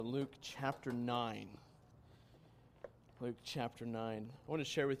Luke chapter 9. Luke chapter 9. I want to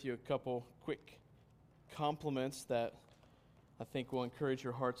share with you a couple quick compliments that I think will encourage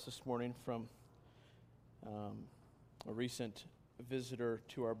your hearts this morning from a recent visitor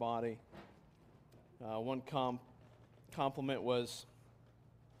to our body. One compliment was,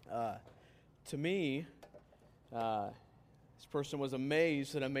 to me, this person was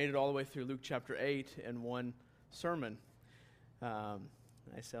amazed that I made it all the way through Luke chapter 8 in one sermon.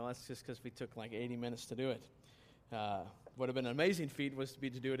 I said, well, that's just because we took like 80 minutes to do it. Would have been an amazing feat was to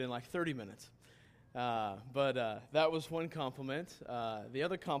do it in like 30 minutes. But that was one compliment. The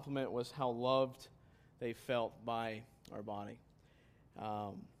other compliment was how loved they felt by our body.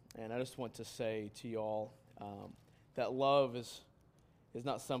 And I just want to say to you all that love is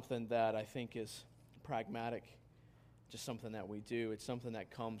not something that I think is pragmatic, just something that we do. It's something that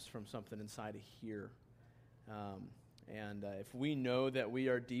comes from something inside of here. And if we know that we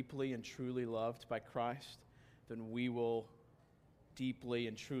are deeply and truly loved by Christ, then we will deeply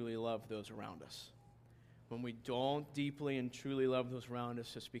and truly love those around us. When we don't deeply and truly love those around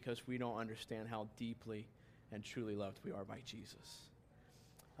us, it's because we don't understand how deeply and truly loved we are by Jesus.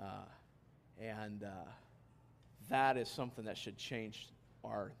 And that is something that should change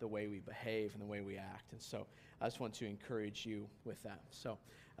the way we behave and the way we act. And so I just want to encourage you with that. So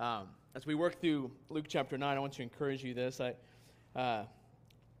as we work through Luke chapter 9, I want to encourage you this. I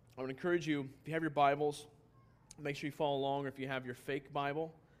would encourage you, if you have your Bibles, make sure you follow along, or if you have your fake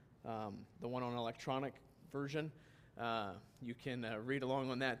Bible, the one on an electronic version, you can read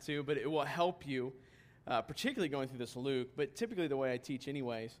along on that too. But it will help you, particularly going through this Luke, but typically the way I teach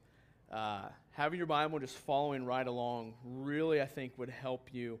anyways, having your Bible, just following right along, really I think would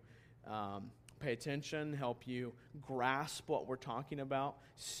help you pay attention, help you grasp what we're talking about,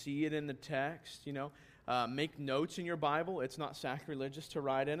 see it in the text, make notes in your Bible. It's not sacrilegious to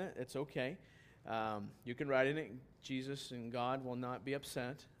write in it. It's okay. You can write in it. Jesus and God will not be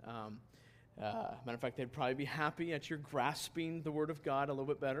upset. Matter of fact, they'd probably be happy at your grasping the Word of God a little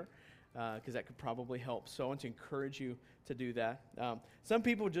bit better, because that could probably help. So I want to encourage you to do that. Some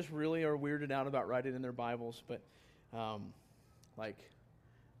people just really are weirded out about writing in their Bibles, but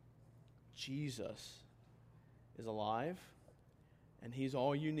Jesus is alive, and He's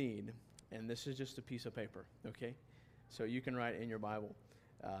all you need, and this is just a piece of paper, okay? So you can write in your Bible.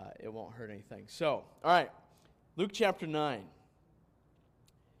 It won't hurt anything. So, all right, Luke chapter 9.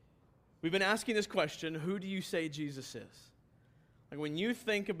 We've been asking this question, who do you say Jesus is? Like when you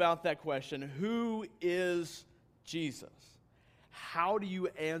think about that question, who is Jesus? How do you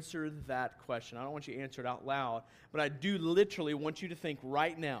answer that question? I don't want you to answer it out loud, but I do literally want you to think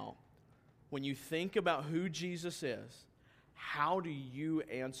right now, when you think about who Jesus is, how do you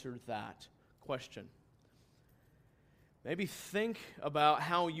answer that question? Maybe think about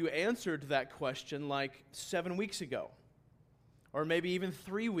how you answered that question like 7 weeks ago, or maybe even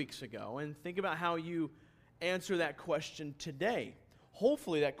 3 weeks ago, and think about how you answer that question today.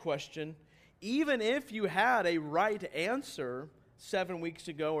 Hopefully that question, even if you had a right answer 7 weeks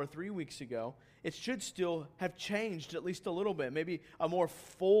ago or 3 weeks ago, it should still have changed at least a little bit. Maybe a more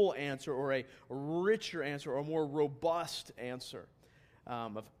full answer or a richer answer or a more robust answer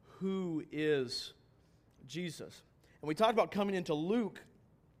of who is Jesus. And we talked about coming into Luke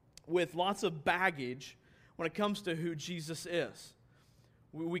with lots of baggage when it comes to who Jesus is.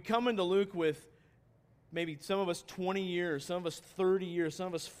 We come into Luke with maybe some of us 20 years, some of us 30 years, some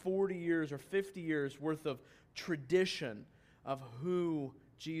of us 40 years or 50 years worth of tradition of who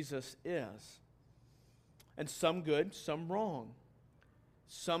Jesus is. And some good, some wrong.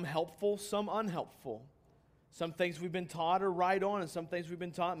 Some helpful, some unhelpful. Some things we've been taught are right on, and some things we've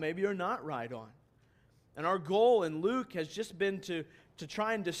been taught maybe are not right on. And our goal in Luke has just been to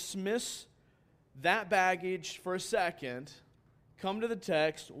try and dismiss that baggage for a second, come to the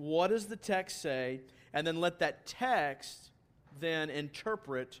text, what does the text say, and then let that text then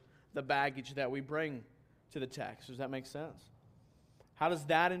interpret the baggage that we bring to the text. Does that make sense? How does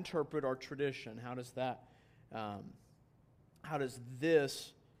that interpret our tradition? How does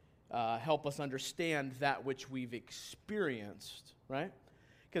this help us understand that which we've experienced, right?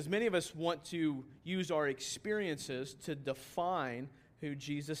 Because many of us want to use our experiences to define who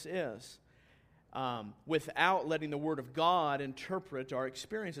Jesus is without letting the Word of God interpret our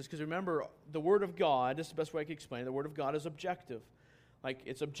experiences. Because remember, the Word of God, this is the best way I can explain it, the Word of God is objective. Like,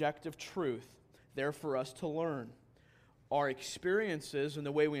 it's objective truth there for us to learn. Our experiences and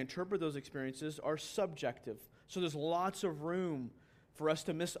the way we interpret those experiences are subjective. So there's lots of room for us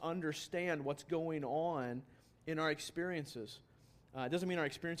to misunderstand what's going on in our experiences. It doesn't mean our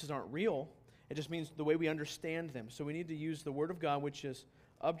experiences aren't real. It just means the way we understand them. So we need to use the Word of God, which is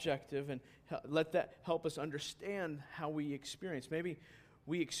objective and let that help us understand how we experience. Maybe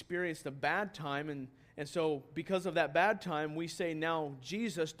we experienced a bad time, and so because of that bad time, we say, now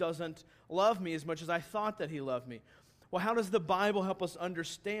Jesus doesn't love me as much as I thought that he loved me. Well, how does the Bible help us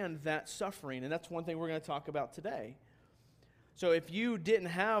understand that suffering? And that's one thing we're going to talk about today. So if you didn't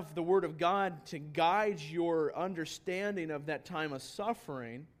have the Word of God to guide your understanding of that time of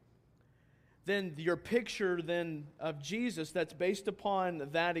suffering, then your picture then of Jesus that's based upon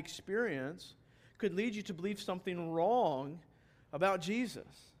that experience could lead you to believe something wrong about Jesus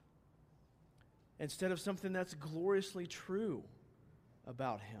instead of something that's gloriously true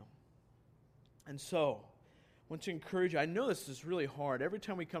about him. And so, I want to encourage you. I know this is really hard. Every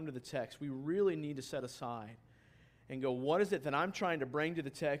time we come to the text, we really need to set aside and go, what is it that I'm trying to bring to the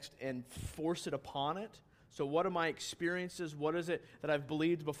text and force it upon it? So what are my experiences? What is it that I've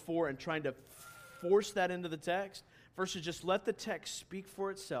believed before and trying to force that into the text versus just let the text speak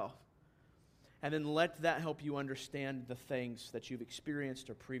for itself and then let that help you understand the things that you've experienced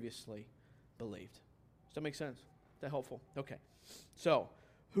or previously believed. Does that make sense? Is that helpful? Okay. So,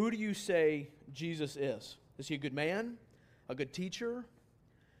 who do you say Jesus is? Is he a good man? A good teacher?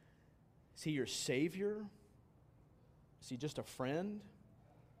 Is he your Savior? Is he just a friend?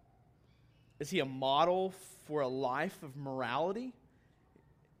 Is he a model for a life of morality?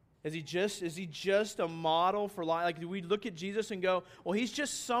 Is he just a model for life? Like, do we look at Jesus and go, well, he's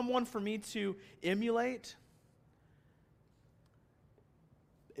just someone for me to emulate?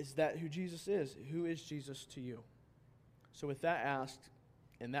 Is that who Jesus is? Who is Jesus to you? So with that asked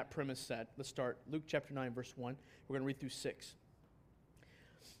and that premise set, let's start Luke chapter 9, verse 1. We're going to read through 6.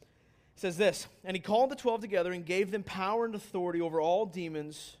 It says this, and he called the 12 together and gave them power and authority over all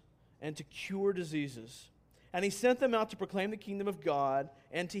demons and to cure diseases. And he sent them out to proclaim the kingdom of God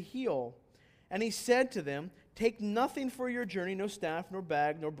and to heal. And he said to them, take nothing for your journey, no staff, nor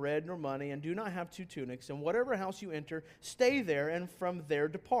bag, nor bread, nor money, and do not have 2 tunics. And whatever house you enter, stay there, and from there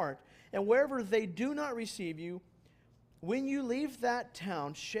depart. And wherever they do not receive you, when you leave that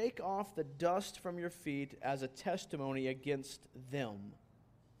town, shake off the dust from your feet as a testimony against them.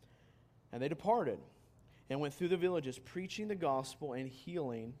 And they departed and went through the villages, preaching the gospel and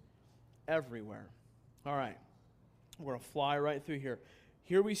healing everywhere. All right, we're going to fly right through here.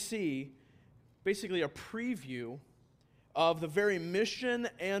 Here we see basically a preview of the very mission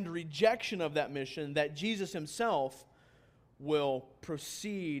and rejection of that mission that Jesus himself will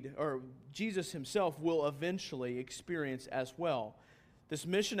proceed, or Jesus himself will eventually experience as well. This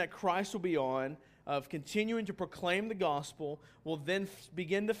mission that Christ will be on of continuing to proclaim the gospel will then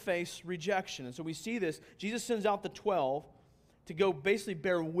begin to face rejection. And so we see this. Jesus sends out the 12 to go basically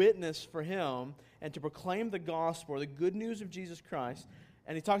bear witness for him and to proclaim the gospel, or the good news of Jesus Christ.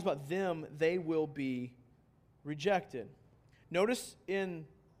 And he talks about them, they will be rejected. Notice in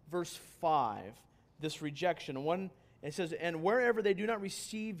verse 5, this rejection. It says, and wherever they do not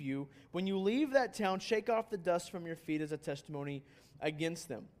receive you, when you leave that town, shake off the dust from your feet as a testimony against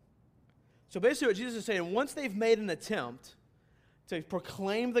them. So basically what Jesus is saying, once they've made an attempt to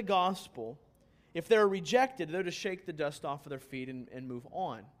proclaim the gospel, if they're rejected, they're to shake the dust off of their feet and move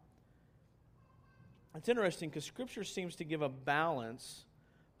on. It's interesting because Scripture seems to give a balance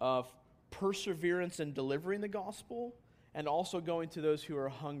of perseverance in delivering the gospel and also going to those who are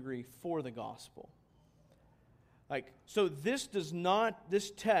hungry for the gospel. So this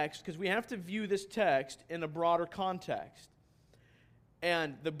text, because we have to view this text in a broader context.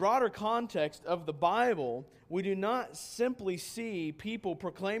 And the broader context of the Bible, we do not simply see people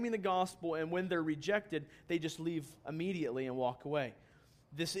proclaiming the gospel and when they're rejected, they just leave immediately and walk away.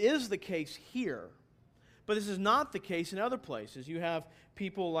 This is the case here, but this is not the case in other places. You have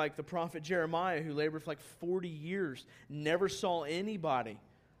people like the prophet Jeremiah who labored for like 40 years, never saw anybody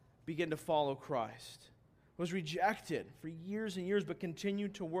begin to follow Christ. Was rejected for years and years, but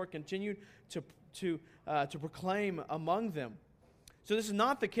continued to work, continued to proclaim among them. So this is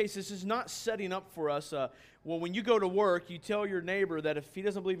not the case. This is not setting up for us. When you go to work, you tell your neighbor that if he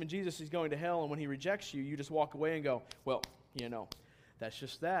doesn't believe in Jesus, he's going to hell, and when he rejects you, you just walk away and go, well, that's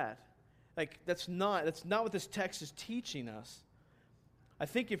just that. That's not what this text is teaching us. I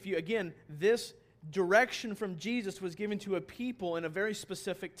think this direction from Jesus was given to a people in a very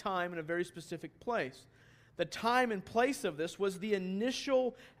specific time, in a very specific place. The time and place of this was the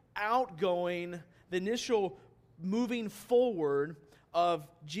initial outgoing, the initial moving forward of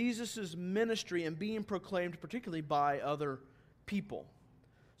Jesus' ministry and being proclaimed particularly by other people.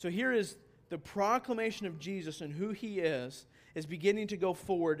 So here is the proclamation of Jesus and who he is beginning to go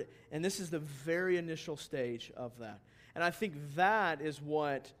forward, and this is the very initial stage of that. And I think that is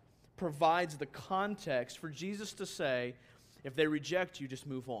what provides the context for Jesus to say, If they reject you, just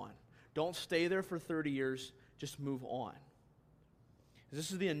move on. Don't stay there for 30 years, just move on.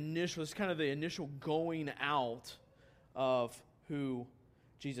 This is kind of the initial going out of who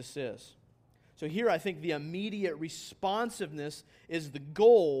Jesus is. So here I think the immediate responsiveness is the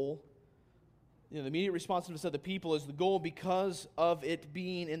goal. The immediate responsiveness of the people is the goal because of it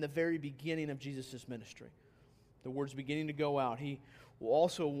being in the very beginning of Jesus' ministry. The word's beginning to go out. He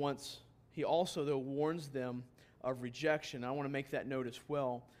also though warns them of rejection. I want to make that note as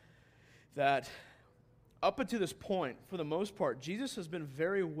well, that up until this point, for the most part, Jesus has been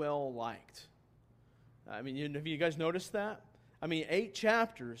very well liked. I mean, have you guys noticed that? 8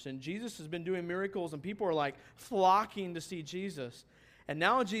 chapters, and Jesus has been doing miracles, and people are like flocking to see Jesus. And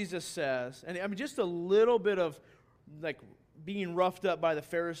now Jesus says, and just a little bit of like being roughed up by the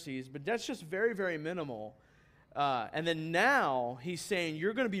Pharisees, but that's just very, very minimal. And then now he's saying,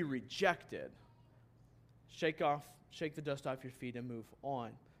 you're going to be rejected. Shake the dust off your feet and move on.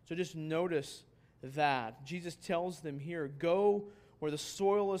 So just notice that. Jesus tells them here, go where the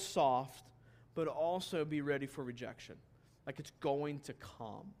soil is soft, but also be ready for rejection. Like it's going to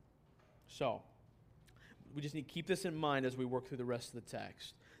come. So, we just need to keep this in mind as we work through the rest of the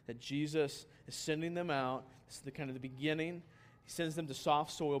text. That Jesus is sending them out. This is the kind of the beginning. He sends them to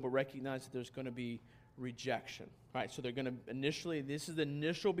soft soil, but recognize that there's going to be rejection. All right, so they're going to this is the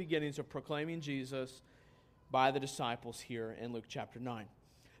initial beginnings of proclaiming Jesus by the disciples here in Luke chapter 9.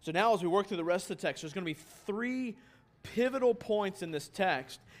 So now as we work through the rest of the text, there's going to be 3 pivotal points in this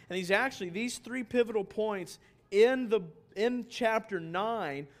text. And these 3 pivotal points in chapter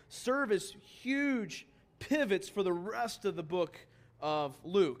 9 serve as huge pivots for the rest of the book of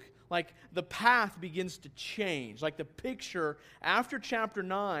Luke. Like the path begins to change. Like the picture after chapter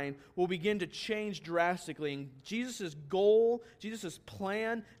 9 will begin to change drastically. And Jesus' goal, Jesus'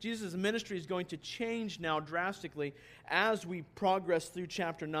 plan, Jesus' ministry is going to change now drastically as we progress through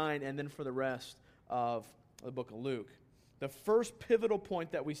chapter 9 and then for the rest of the book of Luke. The first pivotal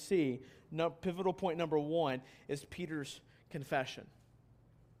point that we see, pivotal point number 1, is Peter's confession.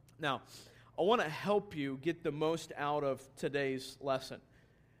 Now, I want to help you get the most out of today's lesson.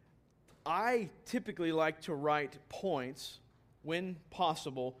 I typically like to write points, when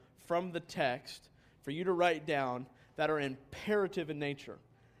possible, from the text for you to write down that are imperative in nature.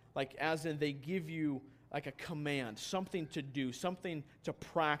 Like as in they give you like a command, something to do, something to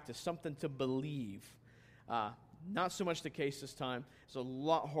practice, something to believe. Not so much the case this time. It's a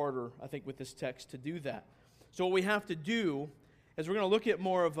lot harder, I think, with this text to do that. So what we have to do is we're going to look at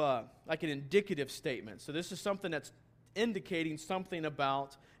more of like an indicative statement. So this is something that's indicating something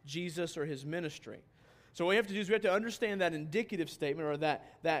about Jesus or his ministry. So what we have to do is we have to understand that indicative statement or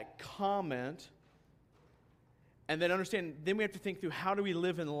that comment, and then we have to think through how do we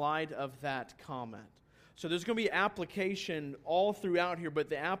live in light of that comment. So there's going to be application all throughout here, but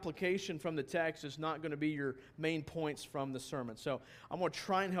the application from the text is not going to be your main points from the sermon. So I'm going to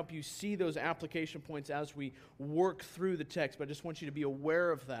try and help you see those application points as we work through the text, but I just want you to be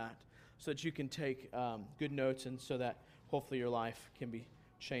aware of that so that you can take good notes and so that hopefully your life can be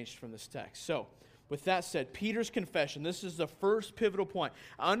changed from this text. So with that said, Peter's confession, this is the first pivotal point.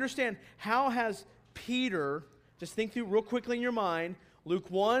 I understand how has Peter, just think through real quickly in your mind,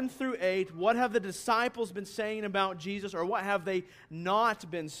 Luke 1 through 8, what have the disciples been saying about Jesus, or what have they not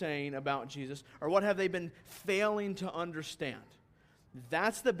been saying about Jesus, or what have they been failing to understand?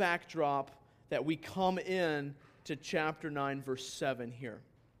 That's the backdrop that we come in to chapter 9, verse 7 here.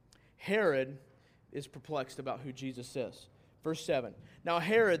 Herod is perplexed about who Jesus is. Verse 7, now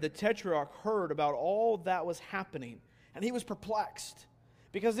Herod the Tetrarch heard about all that was happening, and he was perplexed,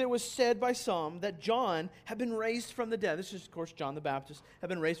 because it was said by some that John had been raised from the dead. This is, of course, John the Baptist had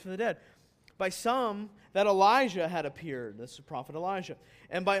been raised from the dead. By some that Elijah had appeared. This is the prophet Elijah.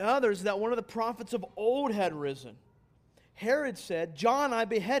 And by others that one of the prophets of old had risen. Herod said, John I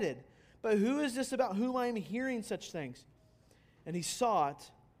beheaded, but who is this about whom I am hearing such things? And he sought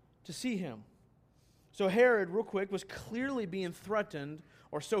to see him. So Herod, real quick, was clearly being threatened,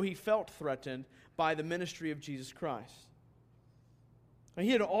 or so he felt threatened, by the ministry of Jesus Christ. And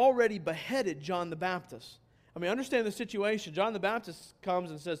he had already beheaded John the Baptist. I mean, understand the situation. John the Baptist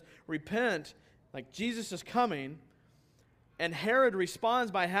comes and says, repent, like Jesus is coming. And Herod responds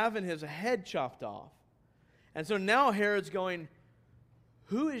by having his head chopped off. And so now Herod's going,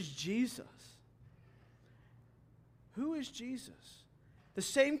 who is Jesus? Who is Jesus? The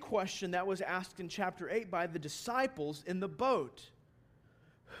same question that was asked in chapter 8 by the disciples in the boat.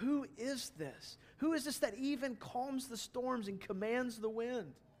 Who is this? Who is this that even calms the storms and commands the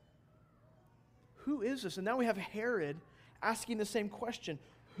wind? Who is this? And now we have Herod asking the same question.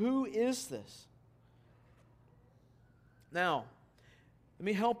 Who is this? Now, let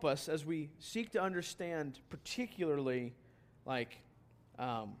me help us as we seek to understand particularly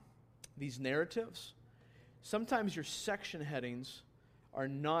these narratives. Sometimes your section headings are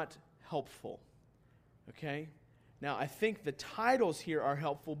not helpful, okay? Now, I think the titles here are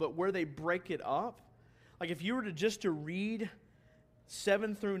helpful, but where they break it up, like if you were to read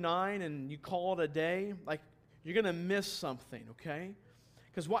 7 through 9 and you call it a day, like you're going to miss something, okay?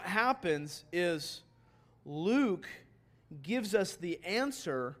 Because what happens is Luke gives us the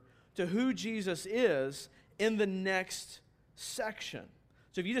answer to who Jesus is in the next section.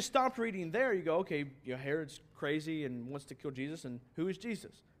 So if you just stopped reading there, you go, okay, Herod's crazy and wants to kill Jesus, and who is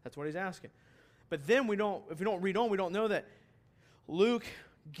Jesus? That's what he's asking. But then if we don't read on, we don't know that Luke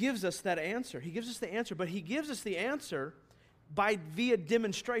gives us that answer. He gives us the answer, but he gives us the answer via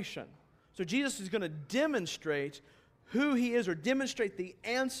demonstration. So Jesus is going to demonstrate who he is, or demonstrate the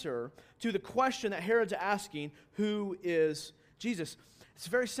answer to the question that Herod's asking, who is Jesus? It's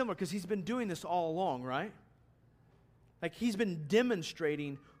very similar because he's been doing this all along, right? Like he's been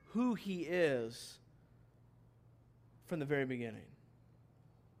demonstrating who he is from the very beginning.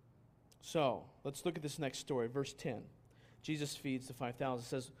 So, let's look at this next story. Verse 10. Jesus feeds the 5,000. It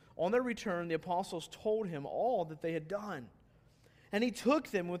says, on their return, the apostles told him all that they had done. And he took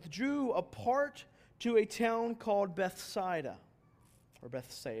them, withdrew apart to a town called Bethsaida.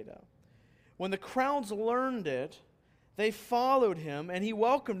 When the crowds learned it, they followed him, and he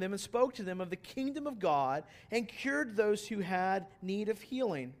welcomed them and spoke to them of the kingdom of God and cured those who had need of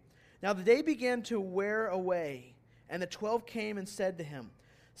healing. Now the day began to wear away, and the 12 came and said to him,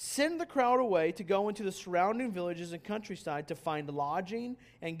 send the crowd away to go into the surrounding villages and countryside to find lodging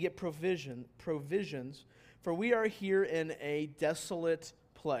and get provisions, for we are here in a desolate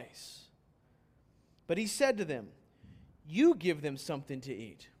place. But he said to them, you give them something to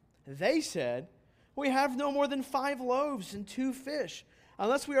eat. They said, we have no more than 5 loaves and 2 fish,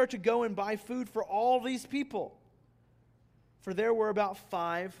 unless we are to go and buy food for all these people. For there were about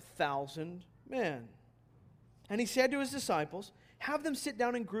 5,000 men. And he said to his disciples, have them sit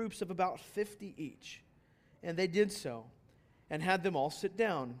down in groups of about 50 each. And they did so, and had them all sit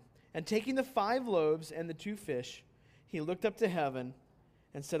down. And taking the 5 loaves and the 2 fish, he looked up to heaven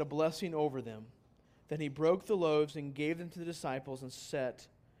and said a blessing over them. Then he broke the loaves and gave them to the disciples and set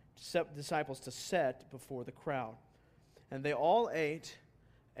before the crowd. And they all ate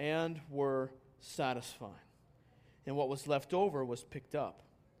and were satisfied. And what was left over was picked up,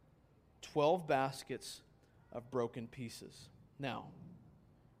 12 baskets of broken pieces. Now,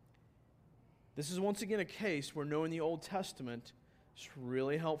 this is once again a case where knowing the Old Testament is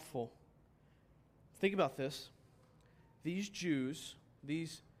really helpful. Think about this. These Jews,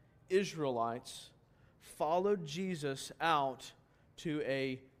 these Israelites, followed Jesus out to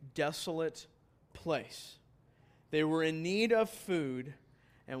a desolate place. They were in need of food,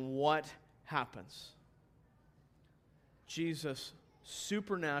 and what happens? Jesus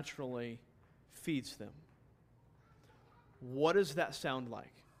supernaturally feeds them. What does that sound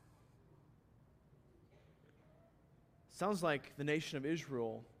like? It sounds like the nation of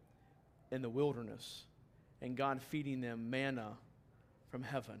Israel in the wilderness and God feeding them manna from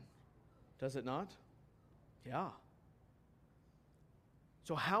heaven. Does it not? Yeah.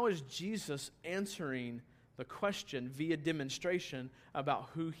 So how is Jesus answering the question via demonstration about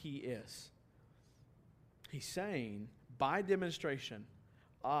who he is? He's saying, by demonstration,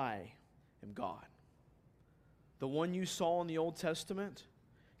 I am God. The one you saw in the Old Testament,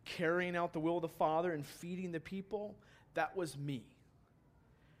 carrying out the will of the Father and feeding the people, that was me.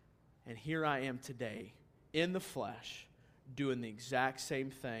 And here I am today, in the flesh, doing the exact same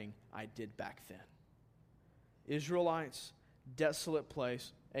thing I did back then. Israelites, desolate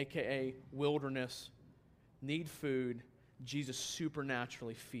place, a.k.a. wilderness, need food. Jesus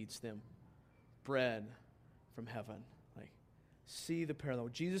supernaturally feeds them bread from heaven. See the parallel.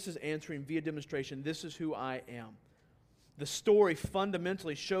 Jesus is answering via demonstration, this is who I am. The story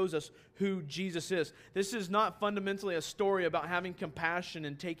fundamentally shows us who Jesus is. This is not fundamentally a story about having compassion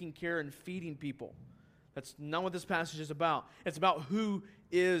and taking care and feeding people. That's not what this passage is about. It's about who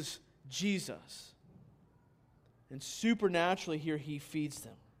is Jesus. And supernaturally here he feeds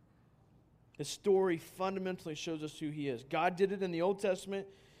them. The story fundamentally shows us who he is. God did it in the Old Testament,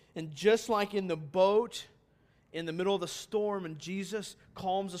 and just like in the boat in the middle of the storm, and Jesus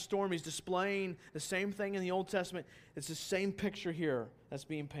calms the storm, he's displaying the same thing in the Old Testament. It's the same picture here that's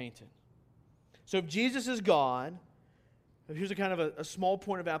being painted. So if Jesus is God, here's a kind of a small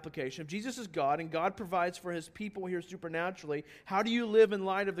point of application. If Jesus is God and God provides for his people here supernaturally, how do you live in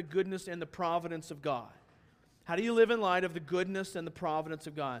light of the goodness and the providence of God? How do you live in light of the goodness and the providence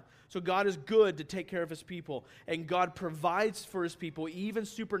of God? So God is good to take care of His people, and God provides for His people, even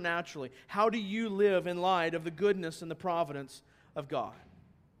supernaturally. How do you live in light of the goodness and the providence of God?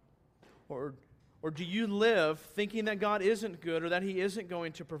 Or do you live thinking that God isn't good or that He isn't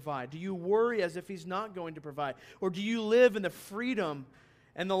going to provide? Do you worry as if He's not going to provide? Or do you live in the freedom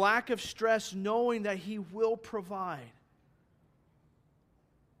and the lack of stress knowing that He will provide?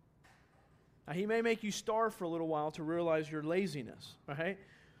 Now, He may make you starve for a little while to realize your laziness, right?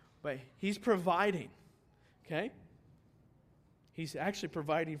 But He's providing, okay? He's actually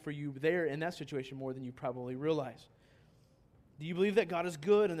providing for you there in that situation more than you probably realize. Do you believe that God is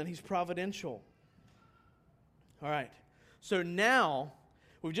good and that He's providential? All right. So now,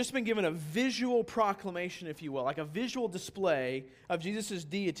 we've just been given a visual proclamation, if you will, like a visual display of Jesus'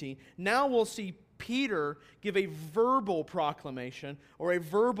 deity. Now we'll see Peter give a verbal proclamation or a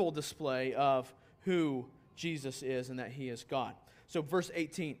verbal display of who Jesus is and that He is God. So verse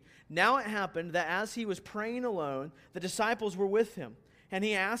 18. Now it happened that as He was praying alone, the disciples were with Him, and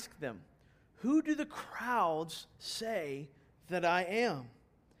He asked them, "Who do the crowds say that I am?"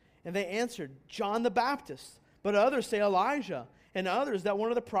 And they answered, "John the Baptist, but others say Elijah, and others that one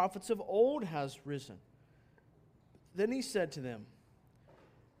of the prophets of old has risen." Then He said to them,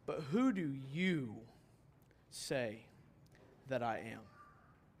 "But who do you say that I am?"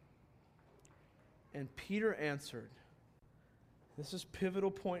 And Peter answered, this is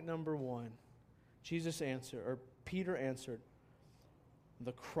pivotal point number one. Peter answered,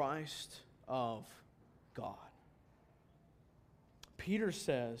 "The Christ of God." Peter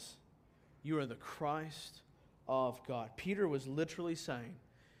says, "You are the Christ of God." Peter was literally saying,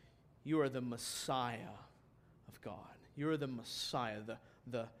 you are the Messiah of God. You are the Messiah,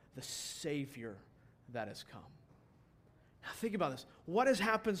 the Savior that has come. Now think about this. What has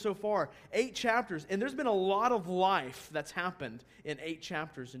happened so far? 8 chapters, and there's been a lot of life that's happened in 8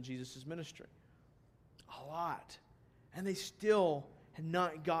 chapters in Jesus' ministry. A lot. And they still had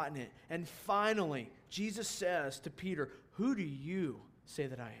not gotten it. And finally, Jesus says to Peter, "Who do you say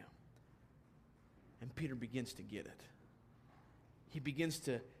that I am?" And Peter begins to get it. He begins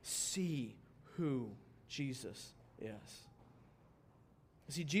to see who Jesus is.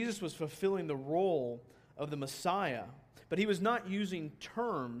 See, Jesus was fulfilling the role of the Messiah, but He was not using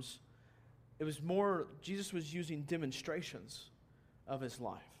terms. It was more, Jesus was using demonstrations of His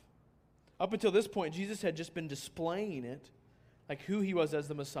life. Up until this point, Jesus had just been displaying it, like who He was as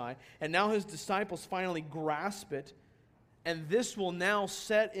the Messiah, and now His disciples finally grasp it, and this will now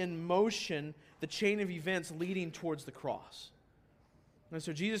set in motion the chain of events leading towards the cross. And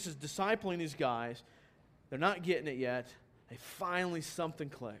so Jesus is discipling these guys. They're not getting it yet. They finally, something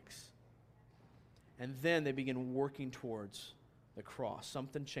clicks. And then they begin working towards the cross.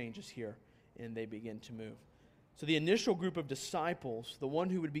 Something changes here, and they begin to move. So the initial group of disciples, the one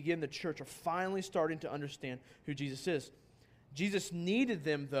who would begin the church, are finally starting to understand who Jesus is. Jesus needed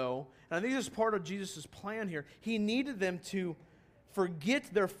them, though, and I think this is part of Jesus' plan here. He needed them to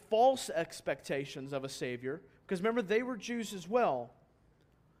forget their false expectations of a Savior, because remember, they were Jews as well.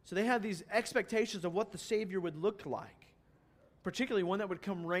 So they had these expectations of what the Savior would look like. Particularly one that would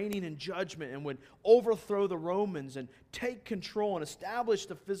come reigning in judgment and would overthrow the Romans and take control and establish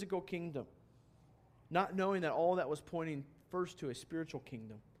the physical kingdom. Not knowing that all that was pointing first to a spiritual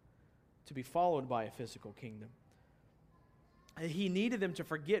kingdom, to be followed by a physical kingdom. And He needed them to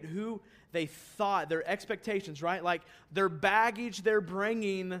forget who they thought, their expectations, right? Like their baggage they're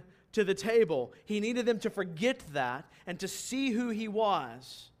bringing to the table. He needed them to forget that and to see who He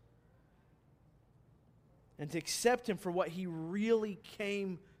was. And to accept Him for what He really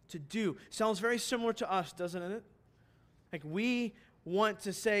came to do. Sounds very similar to us, doesn't it? Like we want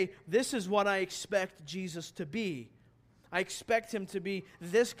to say, this is what I expect Jesus to be. I expect Him to be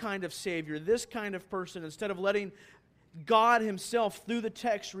this kind of Savior, this kind of person, instead of letting God Himself, through the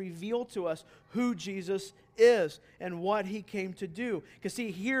text, reveal to us who Jesus is and what He came to do. Because see,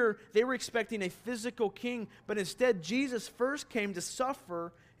 here they were expecting a physical king, but instead Jesus first came to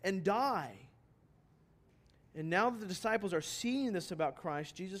suffer and die. And now that the disciples are seeing this about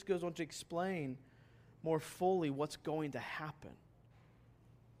Christ, Jesus goes on to explain more fully what's going to happen.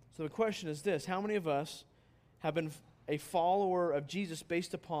 So the question is this: how many of us have been a follower of Jesus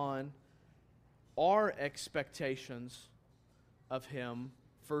based upon our expectations of Him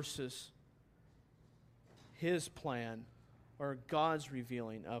versus His plan or God's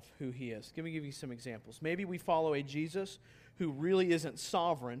revealing of who He is? Let me give you some examples. Maybe we follow a Jesus who really isn't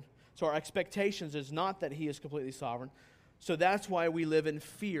sovereign. So our expectations is not that He is completely sovereign. So that's why we live in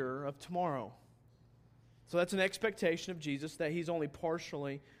fear of tomorrow. So that's an expectation of Jesus, that He's only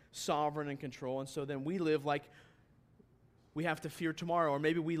partially sovereign and control, and so then we live like we have to fear tomorrow, or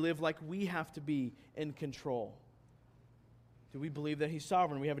maybe we live like we have to be in control. Do we believe that He's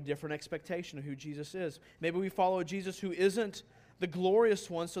sovereign? We have a different expectation of who Jesus is. Maybe we follow a Jesus who isn't the glorious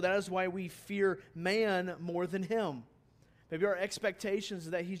one, so that is why we fear man more than Him. Maybe our expectation is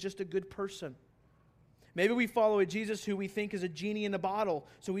that He's just a good person. Maybe we follow a Jesus who we think is a genie in a bottle,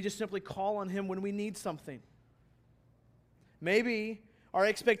 so we just simply call on Him when we need something. Maybe our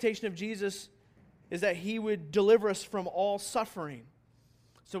expectation of Jesus is that He would deliver us from all suffering.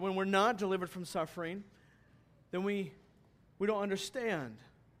 So when we're not delivered from suffering, then we don't understand.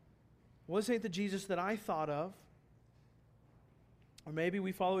 Well, this ain't the Jesus that I thought of. Or maybe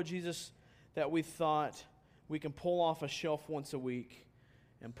we follow a Jesus that we thought we can pull off a shelf once a week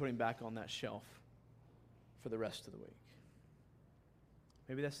and put Him back on that shelf for the rest of the week.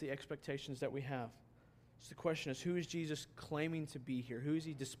 Maybe that's the expectations that we have. So the question is, who is Jesus claiming to be here? Who is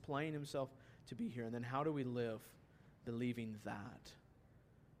He displaying Himself to be here? And then how do we live believing that?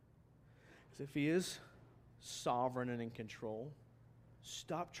 Because if He is sovereign and in control,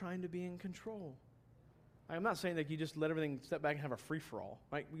 stop trying to be in control. I'm not saying that you just let everything step back and have a free-for-all,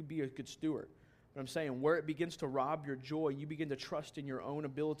 right? We be a good steward. But I'm saying where it begins to rob your joy, you begin to trust in your own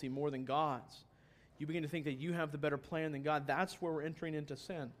ability more than God's. You begin to think that you have the better plan than God. That's where we're entering into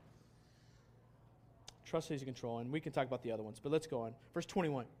sin. Trust that He's in control. And we can talk about the other ones, but let's go on. Verse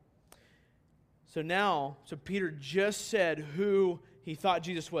 21. So Peter just said who he thought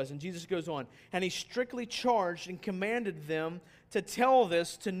Jesus was. And Jesus goes on. And he strictly charged and commanded them to tell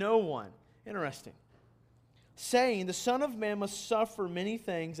this to no one. Interesting. Saying, the Son of Man must suffer many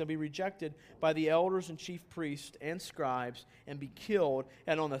things and be rejected by the elders and chief priests and scribes and be killed,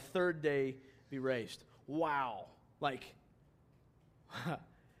 and on the third day be raised. Wow. Like,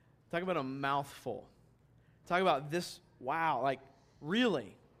 talk about a mouthful. Talk about this, wow, like,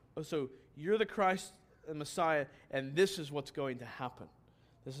 really? So you're the Christ, the Messiah, and this is what's going to happen.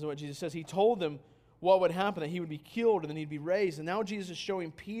 This is what Jesus says. He told them what would happen, that He would be killed and then He'd be raised. And now Jesus is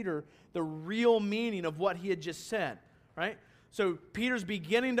showing Peter the real meaning of what he had just said, right? So Peter's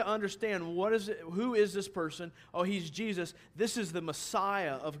beginning to understand who is this person? Oh, He's Jesus. This is the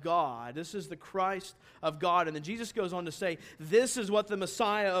Messiah of God. This is the Christ of God. And then Jesus goes on to say, this is what the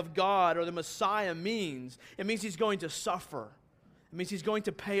Messiah of God or the Messiah means. It means He's going to suffer. It means He's going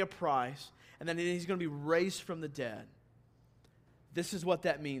to pay a price. And then He's going to be raised from the dead. This is what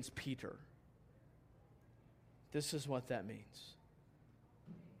that means, Peter. This is what that means.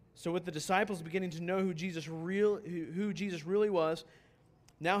 So with the disciples beginning to know who Jesus really was,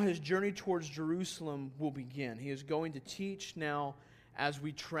 now His journey towards Jerusalem will begin. He is going to teach now as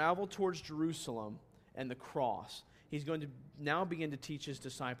we travel towards Jerusalem and the cross. He's going to now begin to teach His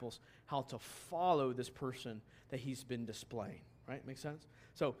disciples how to follow this person that He's been displaying. Right? Make sense?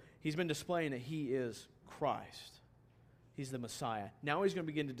 So He's been displaying that He is Christ. He's the Messiah. Now He's going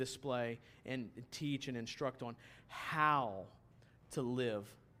to begin to display and teach and instruct on how to live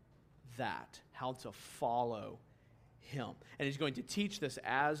that, how to follow Him. And He's going to teach this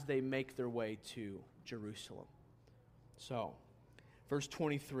as they make their way to Jerusalem. So, verse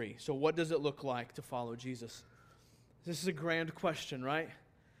 23. So what does it look like to follow Jesus? This is a grand question, right?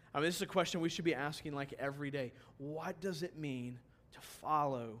 I mean, this is a question we should be asking like every day. What does it mean to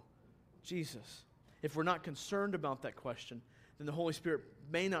follow Jesus? If we're not concerned about that question, then the Holy Spirit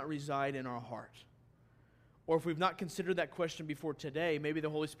may not reside in our heart. Or if we've not considered that question before today, maybe the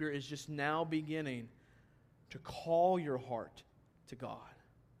Holy Spirit is just now beginning to call your heart to God.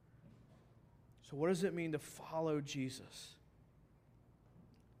 So what does it mean to follow Jesus?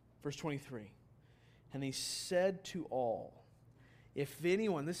 Verse 23. And He said to all, if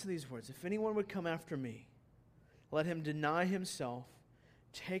anyone, listen to these words, if anyone would come after me, let him deny himself,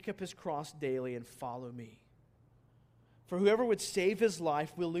 take up his cross daily, and follow me. For whoever would save his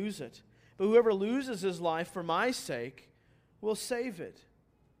life will lose it. But whoever loses his life for my sake will save it.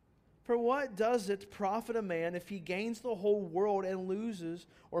 For what does it profit a man if he gains the whole world and loses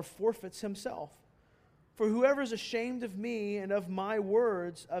or forfeits himself? For whoever is ashamed of me and of my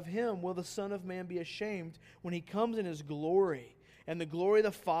words, of him will the Son of Man be ashamed when He comes in His glory, and the glory of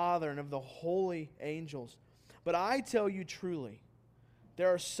the Father and of the holy angels. But I tell you truly,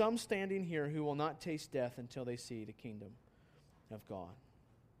 there are some standing here who will not taste death until they see the kingdom of God.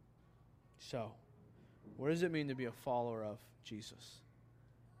 So, what does it mean to be a follower of Jesus?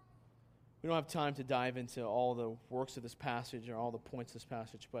 We don't have time to dive into all the works of this passage or all the points of this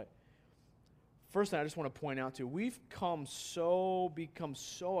passage, but first thing I just want to point out to you, we've become so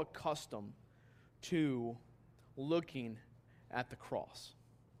accustomed to looking at the cross.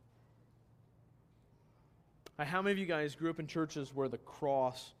 How many of you guys grew up in churches where the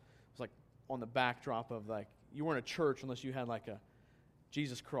cross on the backdrop of, like, you weren't a church unless you had like a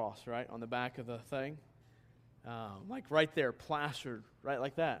Jesus cross, right, on the back of the thing. Like right there, plastered, right,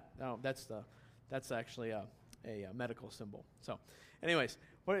 like that. No, that's actually a medical symbol. So, anyways,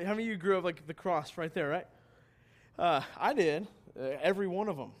 how many of you grew up like the cross right there, right? I did. Every one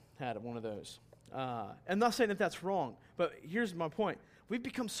of them had one of those. I'm not saying that that's wrong, but here's my point. We've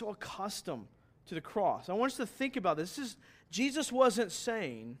become so accustomed to the cross. I want us to think about this. Jesus wasn't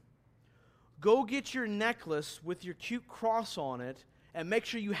saying, go get your necklace with your cute cross on it and make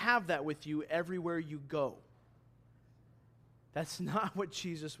sure you have that with you everywhere you go. That's not what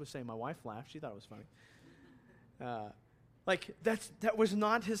Jesus was saying. My wife laughed. She thought it was funny. That was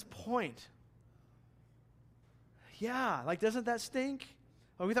not his point. Yeah, like, doesn't that stink?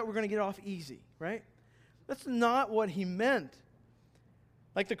 Oh, we thought we were going to get off easy, right? That's not what he meant.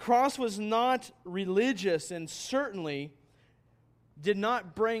 Like, the cross was not religious and certainly did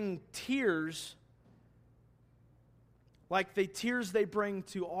not bring tears like the tears they bring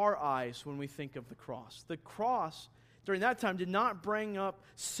to our eyes when we think of the cross. The cross, during that time, did not bring up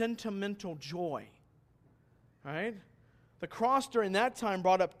sentimental joy, right? The cross during that time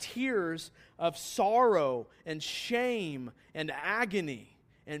brought up tears of sorrow and shame and agony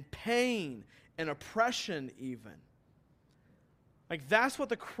and pain and oppression even. Like, that's what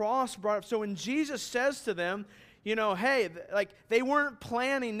the cross brought up. So when Jesus says to them, you know, hey, like, they weren't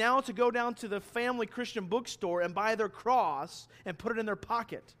planning now to go down to the family Christian bookstore and buy their cross and put it in their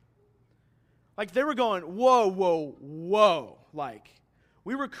pocket. Like, they were going, whoa, whoa, whoa. Like,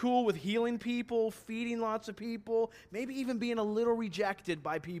 we were cool with healing people, feeding lots of people, maybe even being a little rejected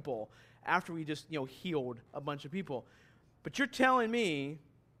by people after we just, healed a bunch of people. But you're telling me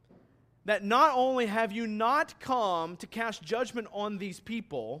that not only have you not come to cast judgment on these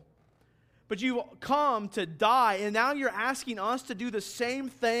people, but you've come to die, and now you're asking us to do the same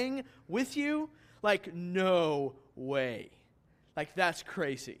thing with you? Like, no way. Like, that's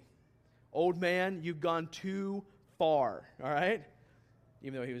crazy. Old man, you've gone too far, all right?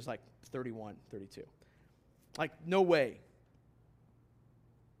 Even though he was like 31, 32. Like, no way.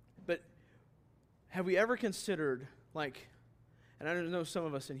 But have we ever considered, like, and I know some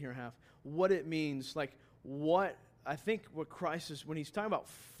of us in here have, what it means, like, what Christ is, when he's talking about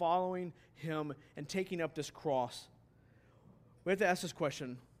following him and taking up this cross, we have to ask this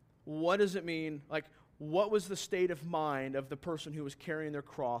question: what does it mean? Like, what was the state of mind of the person who was carrying their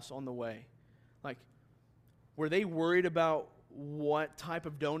cross on the way? Like, were they worried about what type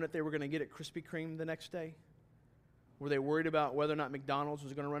of donut they were going to get at Krispy Kreme the next day? Were they worried about whether or not McDonald's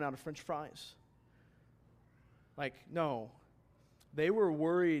was going to run out of French fries? Like, no. They were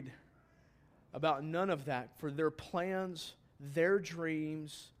worried about none of that. For their plans, their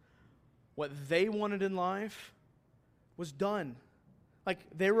dreams, what they wanted in life was done. Like,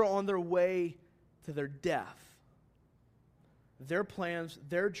 they were on their way to their death. Their plans,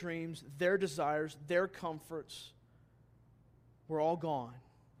 their dreams, their desires, their comforts were all gone.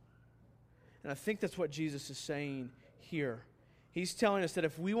 And I think that's what Jesus is saying here. He's telling us that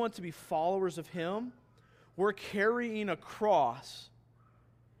if we want to be followers of him, we're carrying a cross.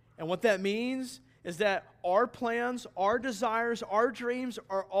 And what that means is that our plans, our desires, our dreams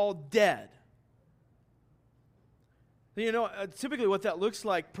are all dead. Typically what that looks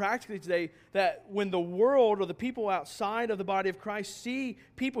like practically today, that when the world or the people outside of the body of Christ see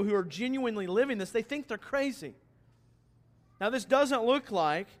people who are genuinely living this, they think they're crazy. Now, this doesn't look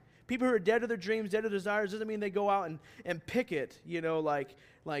like people who are dead to their dreams, dead to desires. Doesn't mean they go out and picket,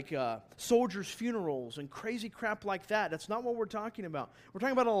 like soldiers' funerals and crazy crap like that. That's not what we're talking about. We're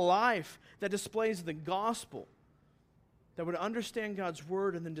talking about a life that displays the gospel, that would understand God's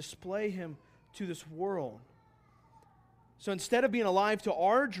word and then display him to this world. So instead of being alive to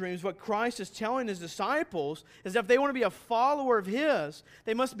our dreams, what Christ is telling his disciples is that if they want to be a follower of his,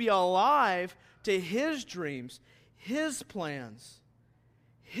 they must be alive to his dreams, his plans,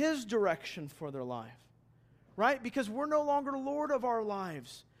 his direction for their life. Right? Because we're no longer Lord of our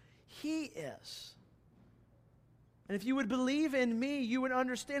lives. He is. And if you would believe in me, you would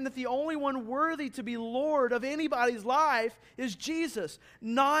understand that the only one worthy to be Lord of anybody's life is Jesus,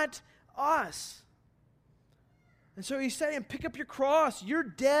 not us. And so he's saying, pick up your cross. You're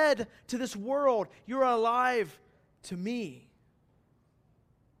dead to this world. You're alive to me.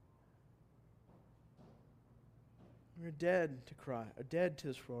 We're dead to Christ, dead to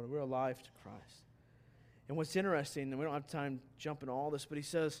this world. We're alive to Christ. And what's interesting, and we don't have time to jump into all this, but he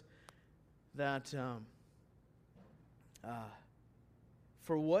says that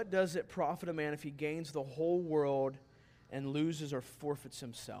for what does it profit a man if he gains the whole world and loses or forfeits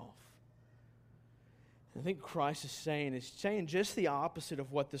himself? I think Christ is saying just the opposite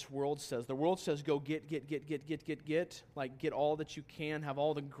of what this world says. The world says go get, like get all that you can, have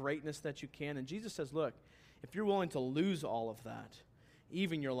all the greatness that you can. And Jesus says, look, if you're willing to lose all of that,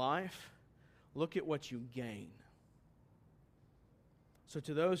 even your life, look at what you gain. So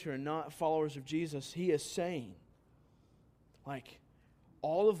to those who are not followers of Jesus, he is saying, like,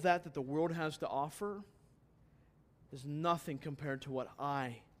 all of that the world has to offer is nothing compared to what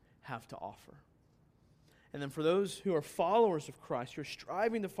I have to offer. And then for those who are followers of Christ, who are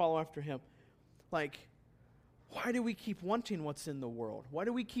striving to follow after him, like, why do we keep wanting what's in the world? Why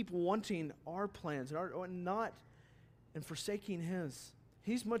do we keep wanting our plans and forsaking his?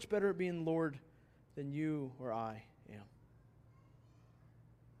 He's much better at being Lord than you or I am.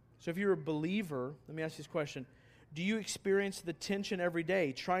 So if you're a believer, let me ask you this question. Do you experience the tension every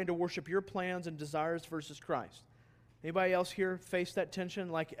day, trying to worship your plans and desires versus Christ? Anybody else here face that tension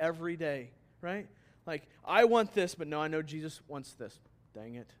like every day, right? Like, I want this, but no, I know Jesus wants this.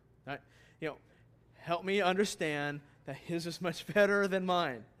 Dang it. Right? Help me understand that his is much better than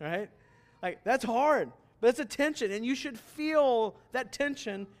mine, right? Like, that's hard, but it's a tension, and you should feel that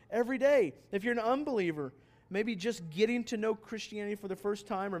tension every day. If you're an unbeliever, maybe just getting to know Christianity for the first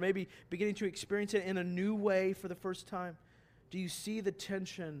time, or maybe beginning to experience it in a new way for the first time, do you see the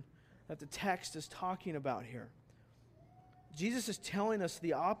tension that the text is talking about here? Jesus is telling us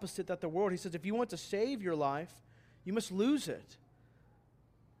the opposite that the world. He says, if you want to save your life, you must lose it.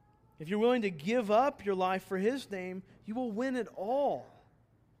 If you're willing to give up your life for his name, you will win it all.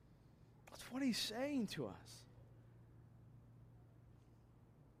 That's what he's saying to us.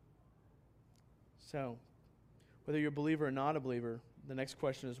 So, whether you're a believer or not a believer, the next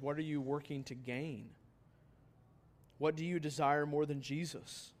question is, what are you working to gain? What do you desire more than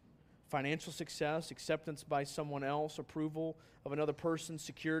Jesus? Financial success, acceptance by someone else, approval of another person,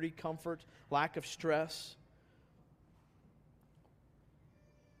 security, comfort, lack of stress.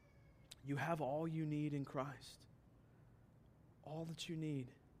 You have all you need in Christ. All that you need.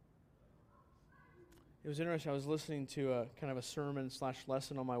 It was interesting. I was listening to a kind of a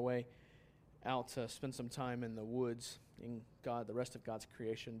sermon/lesson on my way out to spend some time in the woods in God, the rest of God's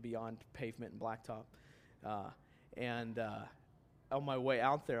creation beyond pavement and blacktop. On my way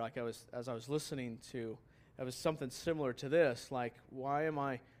out there, as I was listening to, it was something similar to this. Like, why am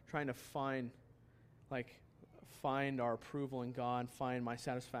I trying to find our approval in God, find my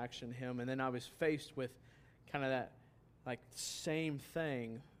satisfaction in him? And then I was faced with kind of that, same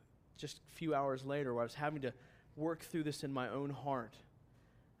thing just a few hours later, where I was having to work through this in my own heart.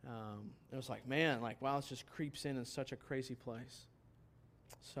 It was wow, it just creeps in such a crazy place.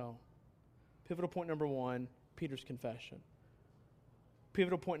 So, pivotal point number 1, Peter's confession.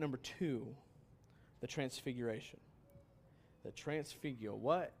 Pivotal point number 2, the transfiguration. The transfiguration.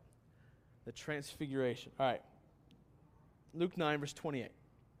 All right. Luke 9, verse 28.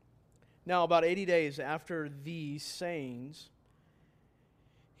 Now, about 80 days after these sayings,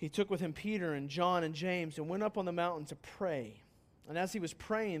 he took with him Peter and John and James and went up on the mountain to pray. And as he was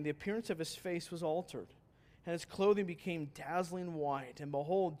praying, the appearance of his face was altered, and his clothing became dazzling white. And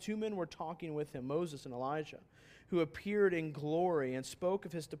behold, 2 men were talking with him, Moses and Elijah, who appeared in glory and spoke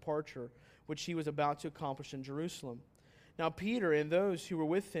of his departure, which he was about to accomplish in Jerusalem. Now Peter and those who were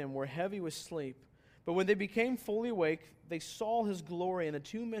with him were heavy with sleep. But when they became fully awake, they saw his glory and the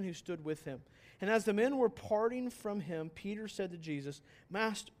 2 men who stood with him. And as the men were parting from him, Peter said to Jesus,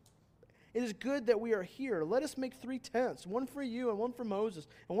 Master, it is good that we are here. Let us make 3 tents, one for you and one for Moses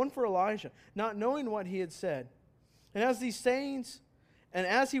and one for Elijah, not knowing what he had said. And as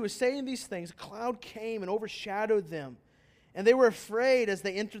he was saying these things, a cloud came and overshadowed them. And they were afraid as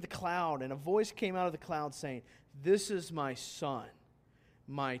they entered the cloud. And a voice came out of the cloud saying, This is my Son,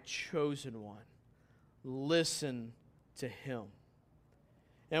 my chosen one. Listen to him.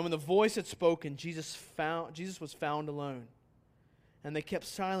 And when the voice had spoken, Jesus was found alone. And they kept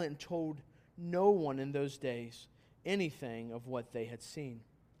silent and told no one in those days anything of what they had seen.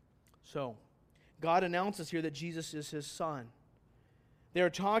 So, God announces here that Jesus is his Son. They are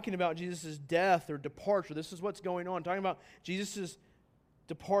talking about Jesus' death or departure. This is what's going on. Talking about Jesus'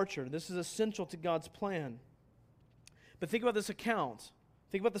 departure. This is essential to God's plan. But think about this account.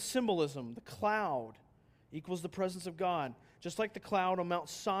 Think about the symbolism. The cloud equals the presence of God. Just like the cloud on Mount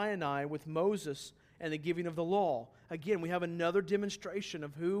Sinai with Moses and the giving of the law. Again, we have another demonstration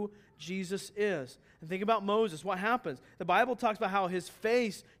of who Jesus is. And think about Moses. What happens? The Bible talks about how his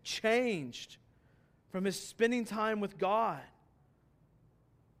face changed from his spending time with God.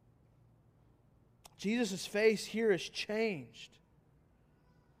 Jesus' face here is changed.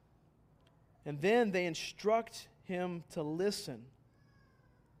 And then they instruct him to listen.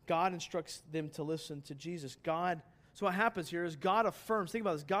 God instructs them to listen to Jesus. So what happens here is God affirms, think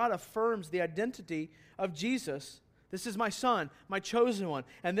about this, God affirms the identity of Jesus. This is my son, my chosen one.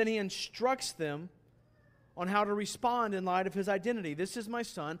 And then he instructs them on how to respond in light of his identity. This is my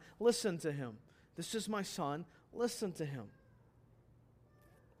son, listen to him. This is my son, listen to him.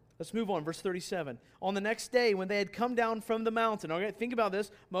 Let's move on, verse 37. On the next day, when they had come down from the mountain, okay, think about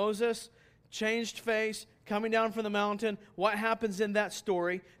this. Moses, changed face, coming down from the mountain. What happens in that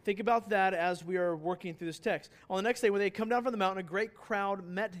story? Think about that as we are working through this text. On the next day, when they had come down from the mountain, a great crowd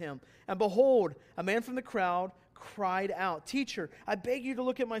met him. And behold, a man from the crowd cried out, "Teacher, I beg you to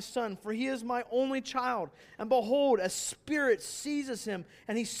look at my son, for he is my only child. And behold, a spirit seizes him,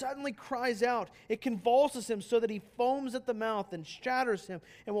 and he suddenly cries out. It convulses him so that he foams at the mouth and shatters him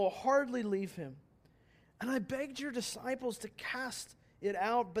and will hardly leave him. And I begged your disciples to cast it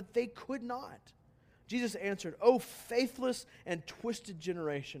out, but they could not." Jesus answered, "O faithless and twisted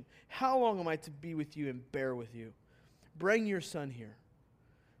generation, how long am I to be with you and bear with you? Bring your son here."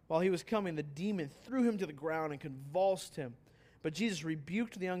 While he was coming, the demon threw him to the ground and convulsed him. But Jesus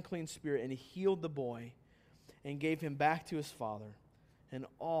rebuked the unclean spirit, and he healed the boy and gave him back to his father. And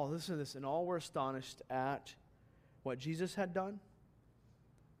all, listen to this, and all were astonished at what Jesus had done.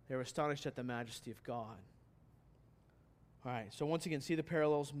 They were astonished at the majesty of God. All right, so once again, see the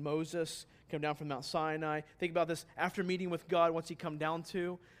parallels. Moses come down from Mount Sinai. Think about this. After meeting with God, what's he come down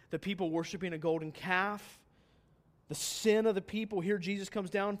to? The people worshiping a golden calf. The sin of the people. Here Jesus comes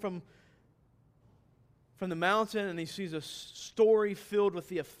down from the mountain, and he sees a story filled with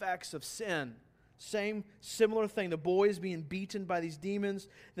the effects of sin. Similar thing. The boy is being beaten by these demons.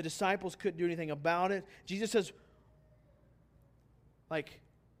 The disciples couldn't do anything about it. Jesus says,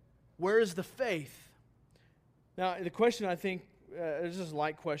 where is the faith? Now, the question, I think, this is a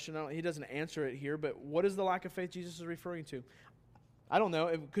light question. He doesn't answer it here, but what is the lack of faith Jesus is referring to? I don't know.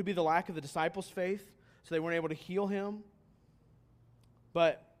 It could be the lack of the disciples' faith, so they weren't able to heal him.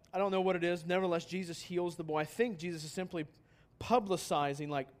 But I don't know what it is. Nevertheless, Jesus heals the boy. I think Jesus is simply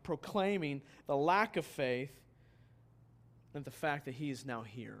publicizing, proclaiming the lack of faith and the fact that he is now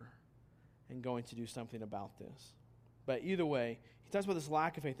here and going to do something about this. But either way, he talks about this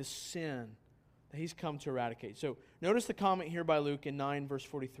lack of faith, this sin that he's come to eradicate. So notice the comment here by Luke in 9, verse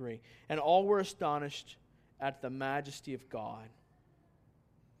 43. And all were astonished at the majesty of God.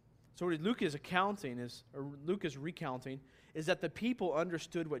 So what Luke is recounting, is that the people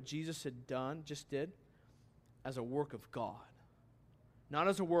understood what Jesus had done, just did, as a work of God. Not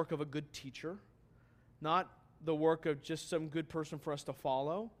as a work of a good teacher, not the work of just some good person for us to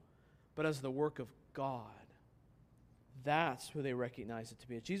follow, but as the work of God. That's who they recognized it to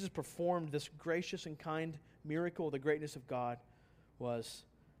be. As Jesus performed this gracious and kind miracle, the greatness of God was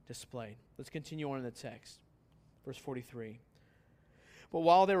displayed. Let's continue on in the text. Verse 43. But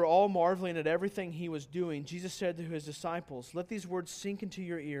while they were all marveling at everything he was doing, Jesus said to his disciples, "Let these words sink into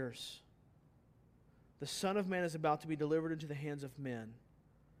your ears. The Son of Man is about to be delivered into the hands of men."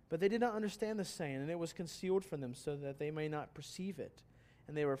 But they did not understand the saying, and it was concealed from them so that they may not perceive it.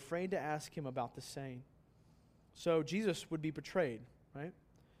 And they were afraid to ask him about the saying. So Jesus would be betrayed, right?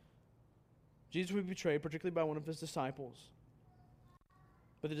 Jesus would be betrayed, particularly by one of his disciples.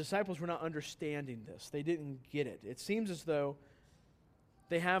 But the disciples were not understanding this. They didn't get it. It seems as though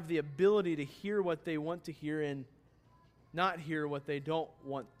they have the ability to hear what they want to hear and not hear what they don't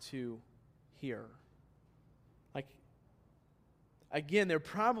want to hear. Again, they're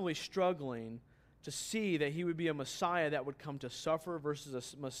probably struggling to see that he would be a Messiah that would come to suffer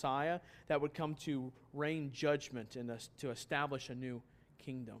versus a Messiah that would come to rain judgment and to establish a new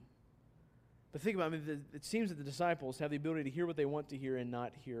kingdom. But think about it. It seems that the disciples have the ability to hear what they want to hear and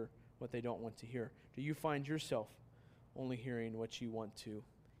not hear what they don't want to hear. Do you find yourself only hearing what you want to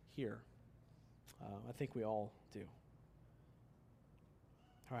hear? I think we all do.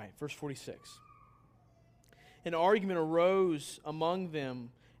 All right, verse 46. An argument arose among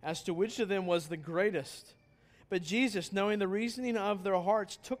them as to which of them was the greatest. But Jesus, knowing the reasoning of their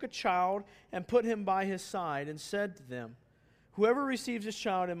hearts, took a child and put him by his side and said to them, "Whoever receives this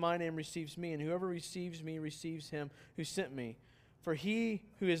child in my name receives me, and whoever receives me receives him who sent me. For he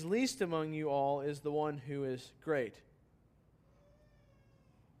who is least among you all is the one who is great."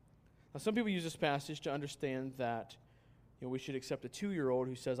 Now, some people use this passage to understand that we should accept a 2-year-old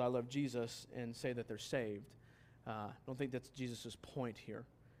who says, "I love Jesus," and say that they're saved. I don't think that's Jesus' point here.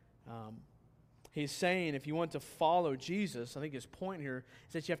 He's saying if you want to follow Jesus, I think his point here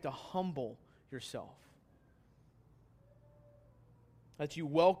is that you have to humble yourself. that you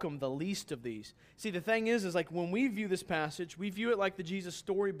welcome the least of these. See, the thing is like when we view this passage, we view it like the Jesus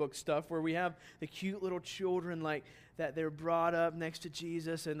storybook stuff where we have the cute little children like that they're brought up next to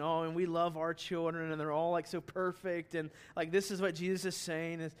Jesus and we love our children and they're all like so perfect and like this is what Jesus is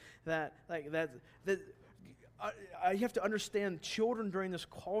saying is that you have to understand children during this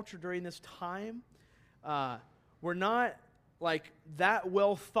culture, during this time, were not like that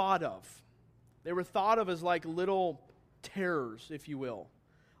well thought of. They were thought of as like little terrors, if you will.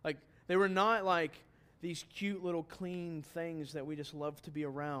 Like they were not like these cute little clean things that we just love to be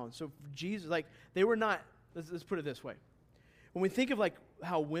around. So for Jesus, like they were not, let's put it this way. When we think of like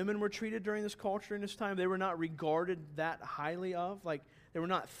how women were treated during this culture in this time, they were not regarded that highly of. Like they were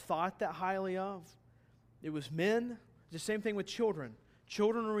not thought that highly of. It was men. The same thing with children.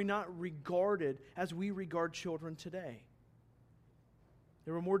 Children are not regarded as we regard children today.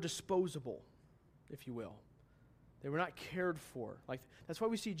 They were more disposable, if you will. They were not cared for. Like that's why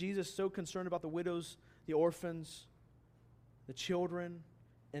we see Jesus so concerned about the widows, the orphans, the children.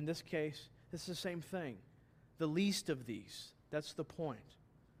 In this case, this is the same thing. The least of these. That's the point.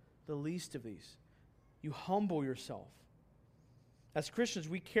 The least of these. You humble yourself. As Christians,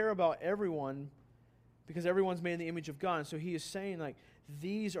 we care about everyone because everyone's made in the image of God. And so he is saying, like,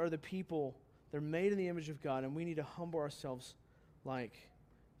 these are the people, they're made in the image of God, and we need to humble ourselves like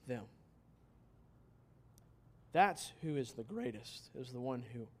them. That's who is the greatest, is the one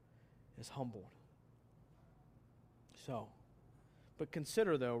who is humbled. So, but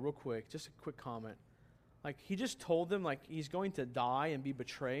consider though, real quick, just a quick comment. Like, he just told them, like, he's going to die and be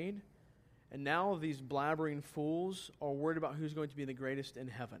betrayed. And now these blabbering fools are worried about who's going to be the greatest in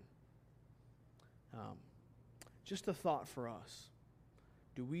heaven. Just a thought for us.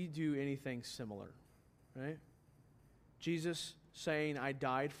 Do we do anything similar? Right? Jesus saying, I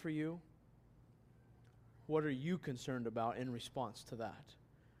died for you. What are you concerned about in response to that?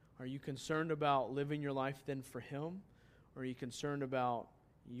 Are you concerned about living your life then for Him? Or are you concerned about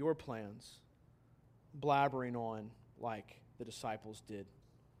your plans blabbering on like the disciples did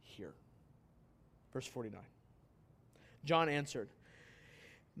here? Verse 49. John answered,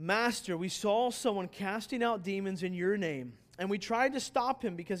 Master, we saw someone casting out demons in your name, and we tried to stop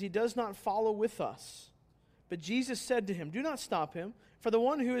him because he does not follow with us. But Jesus said to him, Do not stop him, for the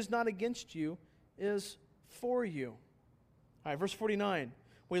one who is not against you is for you. All right, verse 49.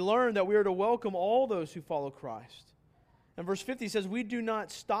 We learn that we are to welcome all those who follow Christ. And verse 50 says, We do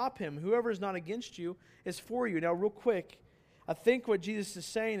not stop him. Whoever is not against you is for you. Now, real quick, I think what Jesus is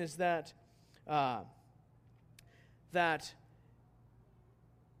saying is that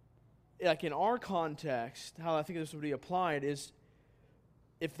like in our context, how I think this would be applied is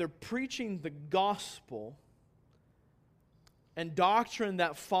if they're preaching the gospel and doctrine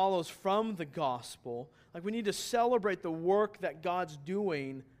that follows from the gospel, like we need to celebrate the work that God's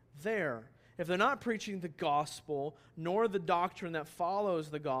doing there. If they're not preaching the gospel, nor the doctrine that follows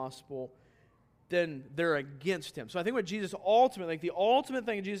the gospel, then they're against him. So I think what Jesus ultimately, like the ultimate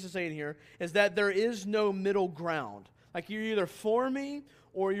thing Jesus is saying here is that there is no middle ground. Like you're either for me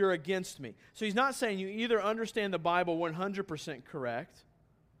or you're against me. So he's not saying you either understand the Bible 100% correct,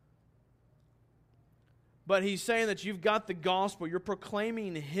 but he's saying that you've got the gospel, you're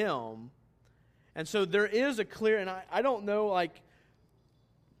proclaiming him, and so there is a clear, and I don't know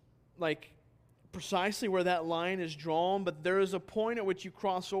like precisely where that line is drawn, but there is a point at which you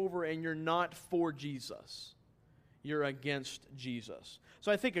cross over and you're not for Jesus. You're against Jesus.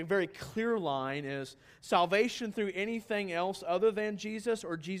 So I think a very clear line is salvation through anything else other than Jesus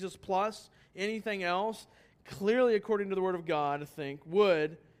or Jesus plus anything else, clearly according to the Word of God, I think,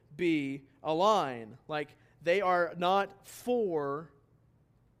 would be a line. Like they are not for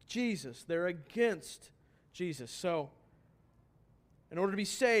Jesus. They're against Jesus. So in order to be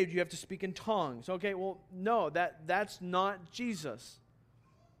saved, you have to speak in tongues. Okay, well, no, that's not Jesus.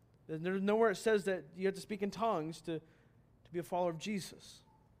 There's nowhere it says that you have to speak in tongues to be a follower of Jesus.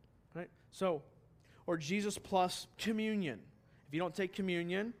 Right? So, or Jesus plus communion. If you don't take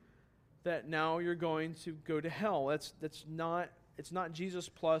communion, that now you're going to go to hell. It's not Jesus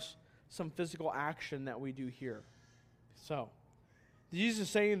plus some physical action that we do here. So, Jesus is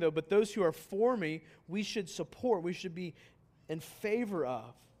saying though, but those who are for me, we should support, we should be in favor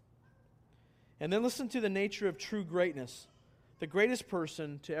of. And then listen to the nature of true greatness. The greatest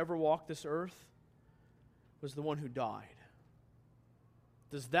person to ever walk this earth was the one who died.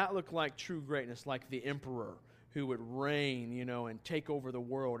 Does that look like true greatness, like the emperor who would reign, and take over the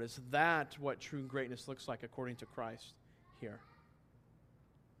world? Is that what true greatness looks like according to Christ here?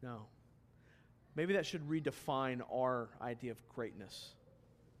 No. Maybe that should redefine our idea of greatness.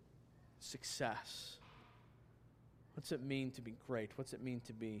 Success. What's it mean to be great? What's it mean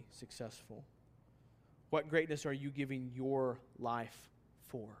to be successful? What greatness are you giving your life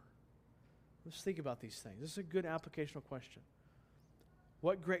for? Let's think about these things. This is a good applicational question.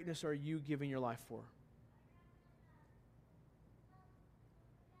 What greatness are you giving your life for?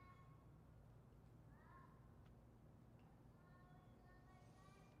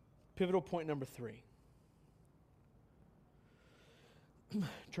 Pivotal point number 3.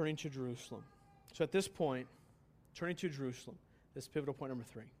 Turning to Jerusalem. So at this point, turning to Jerusalem, this pivotal point number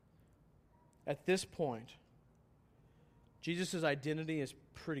 3. At this point, Jesus' identity is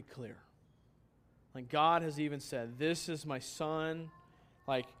pretty clear. Like God has even said, this is my son.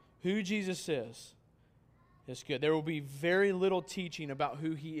 Like who Jesus is good. There will be very little teaching about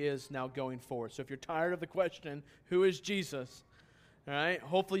who he is now going forward. So if you're tired of the question, who is Jesus? All right,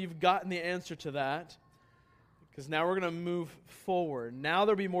 hopefully you've gotten the answer to that. Because now we're going to move forward. Now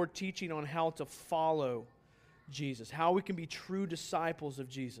there'll be more teaching on how to follow Jesus, how we can be true disciples of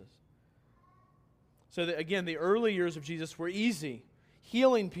Jesus. So that, again, the early years of Jesus were easy,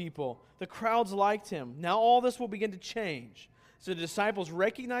 healing people. The crowds liked him. Now all this will begin to change. So the disciples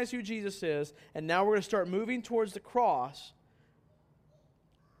recognize who Jesus is, and now we're going to start moving towards the cross.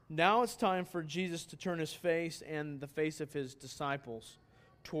 Now it's time for Jesus to turn his face and the face of his disciples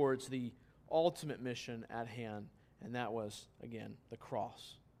towards the ultimate mission at hand, and that was, again, the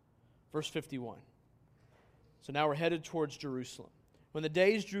cross. Verse 51. So now we're headed towards Jerusalem. When the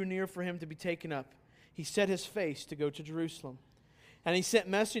days drew near for him to be taken up, he set his face to go to Jerusalem. And he sent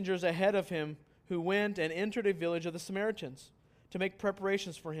messengers ahead of him who went and entered a village of the Samaritans to make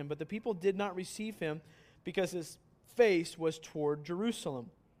preparations for him. But the people did not receive him because his face was toward Jerusalem.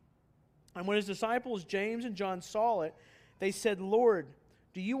 And when his disciples, James and John, saw it, they said, Lord,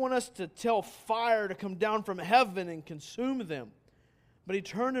 do you want us to tell fire to come down from heaven and consume them? But he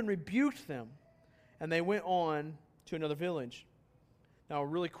turned and rebuked them, and they went on to another village. Now,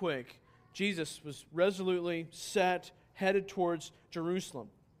 really quick, Jesus was resolutely set, headed towards Jerusalem.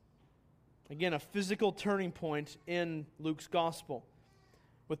 Again, a physical turning point in Luke's gospel.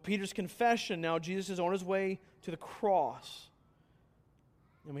 With Peter's confession, now Jesus is on his way to the cross.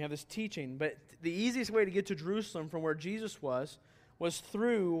 And we have this teaching. But the easiest way to get to Jerusalem from where Jesus was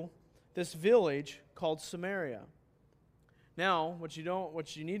through this village called Samaria. Now, what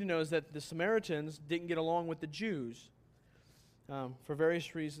you need to know is that the Samaritans didn't get along with the Jews for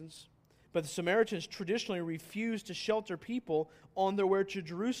various reasons. But the Samaritans traditionally refused to shelter people on their way to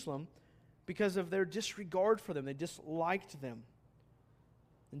Jerusalem because of their disregard for them. They disliked them.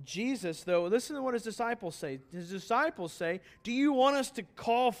 And Jesus, though, listen to what his disciples say. His disciples say, do you want us to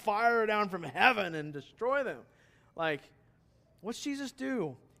call fire down from heaven and destroy them? Like, what's Jesus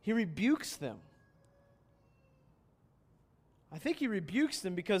do? He rebukes them. I think he rebukes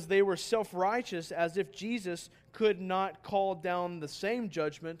them because they were self-righteous, as if Jesus could not call down the same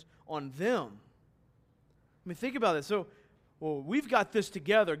judgment on them. I mean, think about this. So, we've got this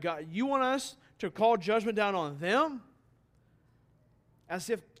together. God, you want us to call judgment down on them? As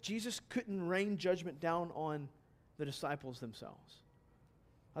if Jesus couldn't rain judgment down on the disciples themselves.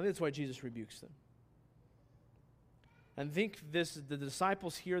 I think that's why Jesus rebukes them. And think the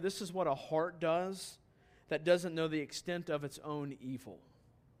disciples here, this is what a heart does that doesn't know the extent of its own evil.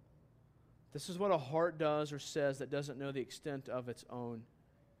 This is what a heart does or says that doesn't know the extent of its own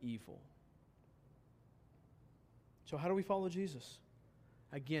evil. So how do we follow Jesus?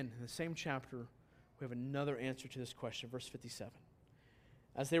 Again, in the same chapter, we have another answer to this question. Verse 57.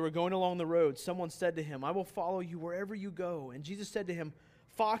 As they were going along the road, someone said to him, I will follow you wherever you go. And Jesus said to him,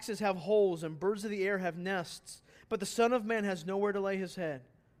 foxes have holes and birds of the air have nests, but the Son of Man has nowhere to lay his head.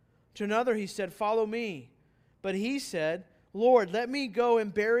 To another he said, follow me. But he said, Lord, let me go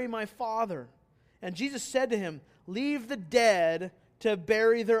and bury my father. And Jesus said to him, leave the dead to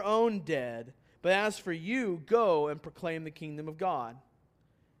bury their own dead. But as for you, go and proclaim the kingdom of God.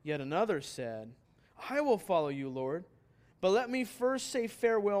 Yet another said, I will follow you, Lord, but let me first say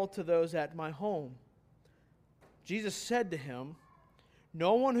farewell to those at my home. Jesus said to him,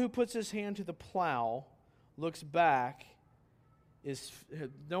 no one who puts his hand to the plow looks back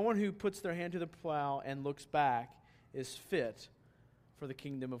no one who puts their hand to the plow and looks back is fit for the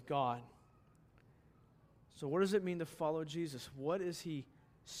kingdom of God. So what does it mean to follow Jesus? What is he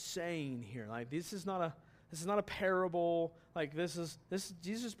saying here? Like, this is not a parable. Like, this is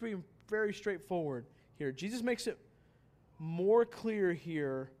Jesus being very straightforward here. Jesus makes it more clear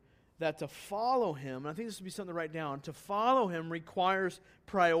here that to follow him, and I think this would be something to write down, to follow him requires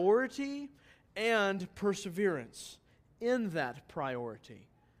priority and perseverance in that priority.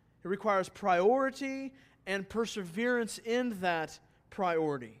 It requires priority and perseverance in that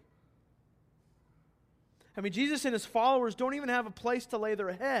priority. I mean, Jesus and his followers don't even have a place to lay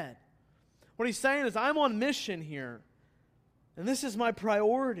their head. What he's saying is, I'm on mission here, and this is my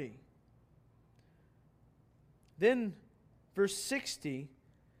priority. Then, verse 60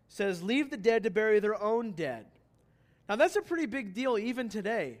 says, leave the dead to bury their own dead. Now, that's a pretty big deal even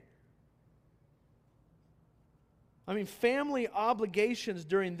today. I mean, family obligations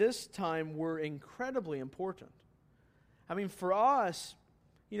during this time were incredibly important. I mean, for us,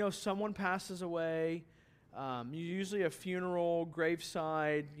 someone passes away, usually a funeral,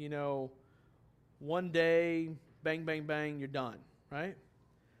 graveside, one day, bang, bang, bang, you're done, right?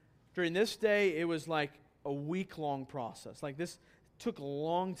 During this day, it was like a week-long process. Like this took a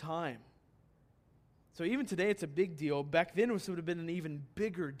long time. So even today, it's a big deal. Back then, it would have been an even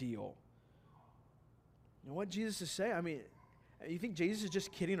bigger deal. And what Jesus is saying, I mean, you think Jesus is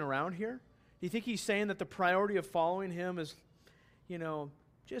just kidding around here? Do you think he's saying that the priority of following him is,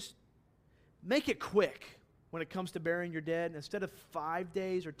 just make it quick when it comes to burying your dead? Instead of 5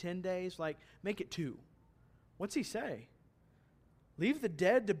 days or 10 days, make it 2. What's he say? Leave the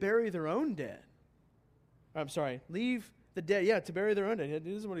dead to bury their own dead. I'm sorry, leave the dead, to bury their own dead.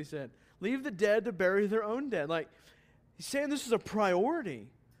 This is what he said. Leave the dead to bury their own dead. He's saying this is a priority.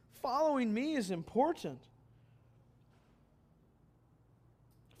 Following me is important.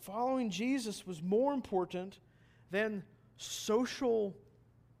 Following Jesus was more important than social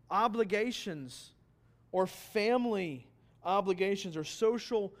obligations or family obligations or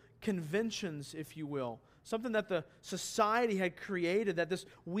social conventions, if you will. Something that the society had created, that this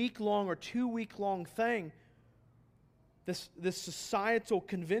week-long or 2-week-long thing, this societal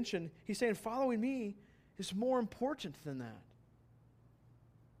convention, he's saying following me is more important than that.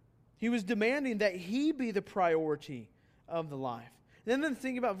 He was demanding that he be the priority of the life. And then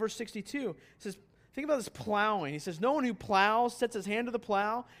think about verse 62. It says, think about this plowing. He says, no one who plows sets his hand to the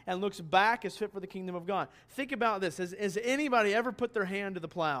plow and looks back is fit for the kingdom of God. Think about this. Has anybody ever put their hand to the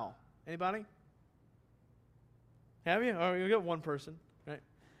plow? Anybody? Have you? Oh, you got one person, right?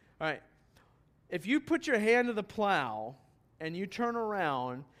 All right. If you put your hand to the plow and you turn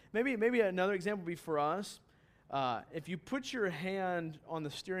around, maybe another example would be for us. If you put your hand on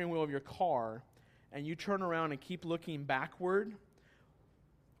the steering wheel of your car and you turn around and keep looking backward,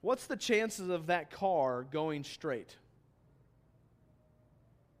 what's the chances of that car going straight?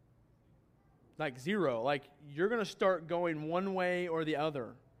 Like 0. Like you're going to start going one way or the other.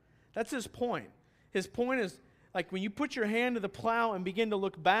 That's his point. His point is, when you put your hand to the plow and begin to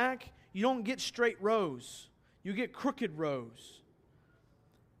look back, you don't get straight rows. You get crooked rows.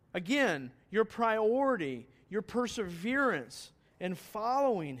 Again, your priority, your perseverance in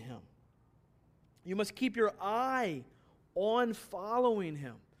following him. You must keep your eye on following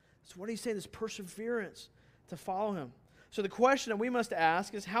him. That's what he's saying, this perseverance to follow him. So the question that we must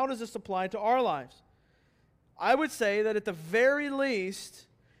ask is, how does this apply to our lives? I would say that at the very least,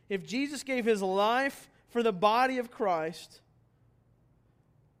 if Jesus gave his life for the body of Christ,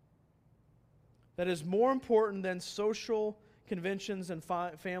 that is more important than social conventions and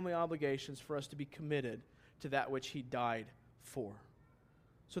family obligations for us to be committed to that which he died for.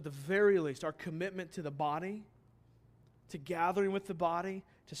 So at the very least, our commitment to the body, to gathering with the body,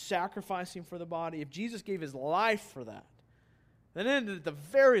 to sacrificing for the body, if Jesus gave his life for that, then it at the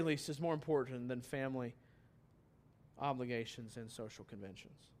very least is more important than family obligations and social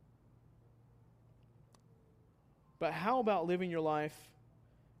conventions. But how about living your life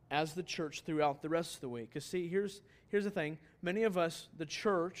as the church throughout the rest of the week? Because see, here's the thing. Many of us, the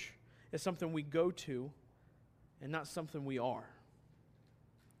church is something we go to and not something we are.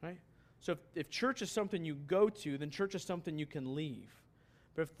 Right? So if church is something you go to, then church is something you can leave.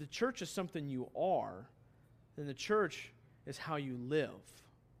 But if the church is something you are, then the church is how you live.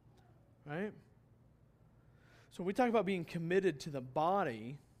 Right? So when we talk about being committed to the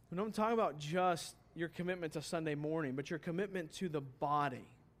body, we don't talk about just your commitment to Sunday morning, but your commitment to the body.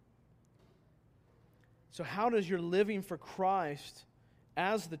 So how does your living for Christ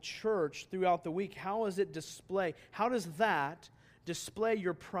as the church throughout the week, how does that display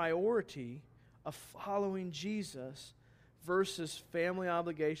your priority of following Jesus versus family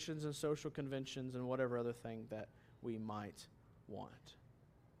obligations and social conventions and whatever other thing that we might want?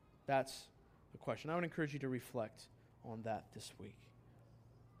 That's the question. I would encourage you to reflect on that this week.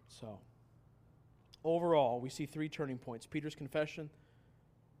 So, overall, we see 3 turning points. Peter's confession.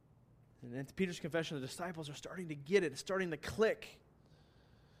 And in Peter's confession, the disciples are starting to get it. It's starting to click.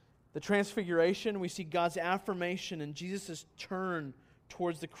 The transfiguration, we see God's affirmation and Jesus' turn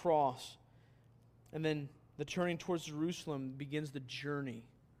towards the cross. And then the turning towards Jerusalem begins the journey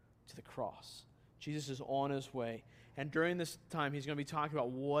to the cross. Jesus is on his way. And during this time, he's going to be talking about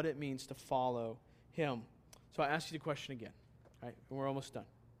what it means to follow him. So I ask you the question again, right? And we're almost done.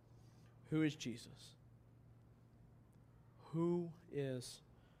 Who is Jesus? Who is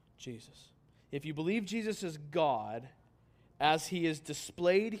Jesus? If you believe Jesus is God, as he is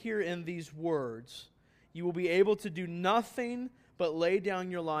displayed here in these words, you will be able to do nothing but lay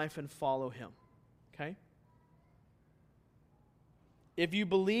down your life and follow him. Okay? If you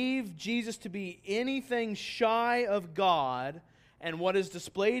believe Jesus to be anything shy of God and what is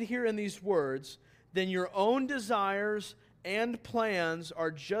displayed here in these words, then your own desires and plans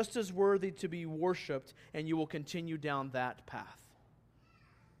are just as worthy to be worshiped, and you will continue down that path.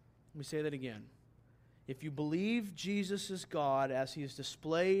 Let me say that again. If you believe Jesus is God as he is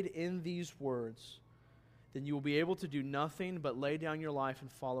displayed in these words, then you will be able to do nothing but lay down your life and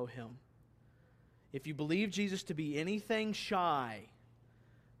follow him. If you believe Jesus to be anything shy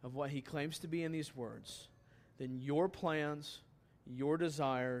of what he claims to be in these words, then your plans, your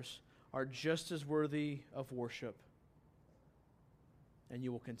desires are just as worthy of worship, and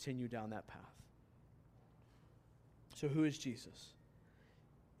you will continue down that path. So who is Jesus?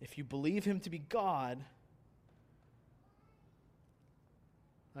 If you believe him to be God,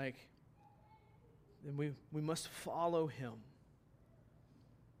 then we must follow him.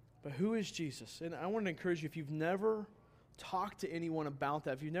 But who is Jesus? And I want to encourage you, if you've never talked to anyone about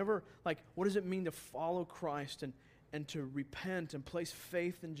that, if you've never, what does it mean to follow Christ and to repent and place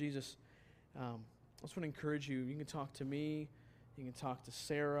faith in Jesus? I just want to encourage you. You can talk to me. You can talk to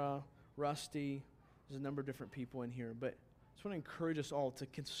Sarah, Rusty. There's a number of different people in here. But I just want to encourage us all to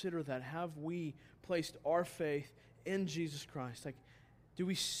consider that. Have we placed our faith in Jesus Christ? Do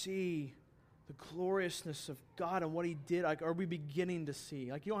we see the gloriousness of God and what he did? Are we beginning to see?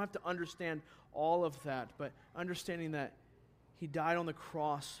 You don't have to understand all of that, but understanding that he died on the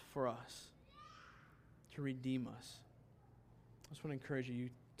cross for us to redeem us. I just want to encourage you, you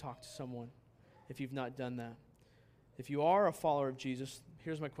talk to someone if you've not done that. If you are a follower of Jesus,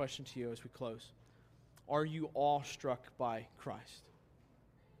 here's my question to you as we close. Are you awestruck by Christ?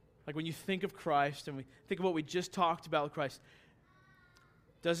 When you think of Christ and we think of what we just talked about with Christ,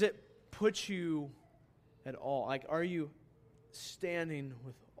 does it put you at all? Are you standing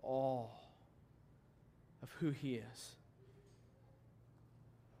with awe of who he is?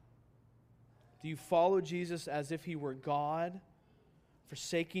 Do you follow Jesus as if he were God,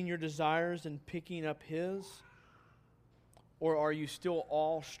 forsaking your desires and picking up his? Or are you still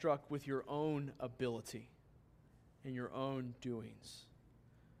awestruck with your own ability and your own doings?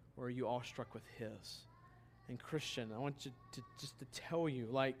 Or are you awestruck with his? And Christian, I want you to tell you,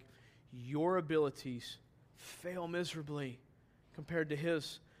 your abilities fail miserably compared to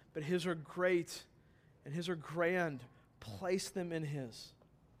his, but his are great and his are grand. Place them in his.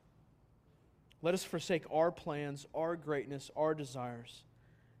 Let us forsake our plans, our greatness, our desires,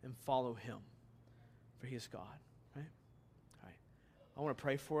 and follow him, for he is God. Right? All right. I want to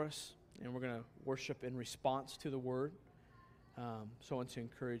pray for us, and we're going to worship in response to the word. So I want to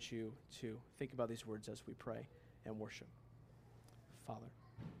encourage you to think about these words as we pray and worship.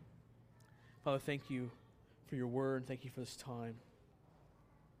 Father, thank you for your word. Thank you for this time.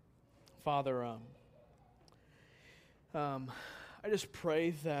 Father, I just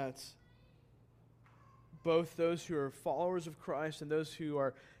pray that both those who are followers of Christ and those who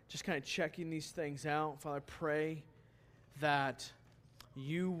are just kind of checking these things out, Father, I pray that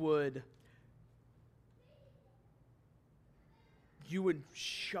you would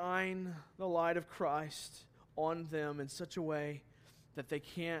shine the light of Christ on them in such a way that they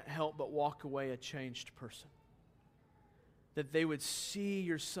can't help but walk away a changed person. That they would see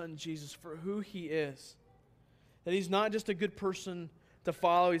your son Jesus for who he is. That he's not just a good person to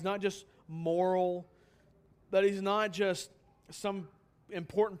follow. He's not just moral. That he's not just some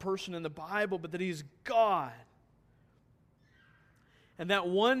important person in the Bible, but that he's God. And that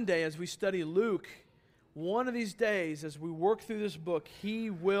one day as we study Luke, one of these days as we work through this book, he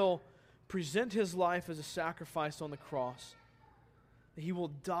will present his life as a sacrifice on the cross. He will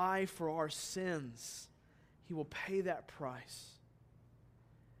die for our sins. He will pay that price.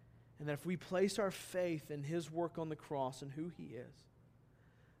 And that if we place our faith in his work on the cross and who he is,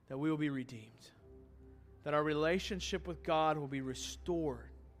 that we will be redeemed. That our relationship with God will be restored.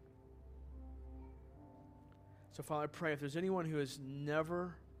 So, Father, I pray if there's anyone who has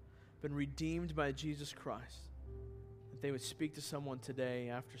never been redeemed by Jesus Christ, that they would speak to someone today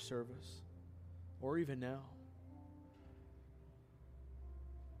after service, or even now.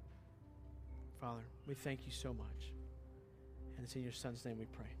 Father, we thank you so much. And it's in your son's name we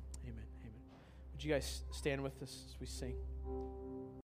pray. Amen. Amen. Would you guys stand with us as we sing?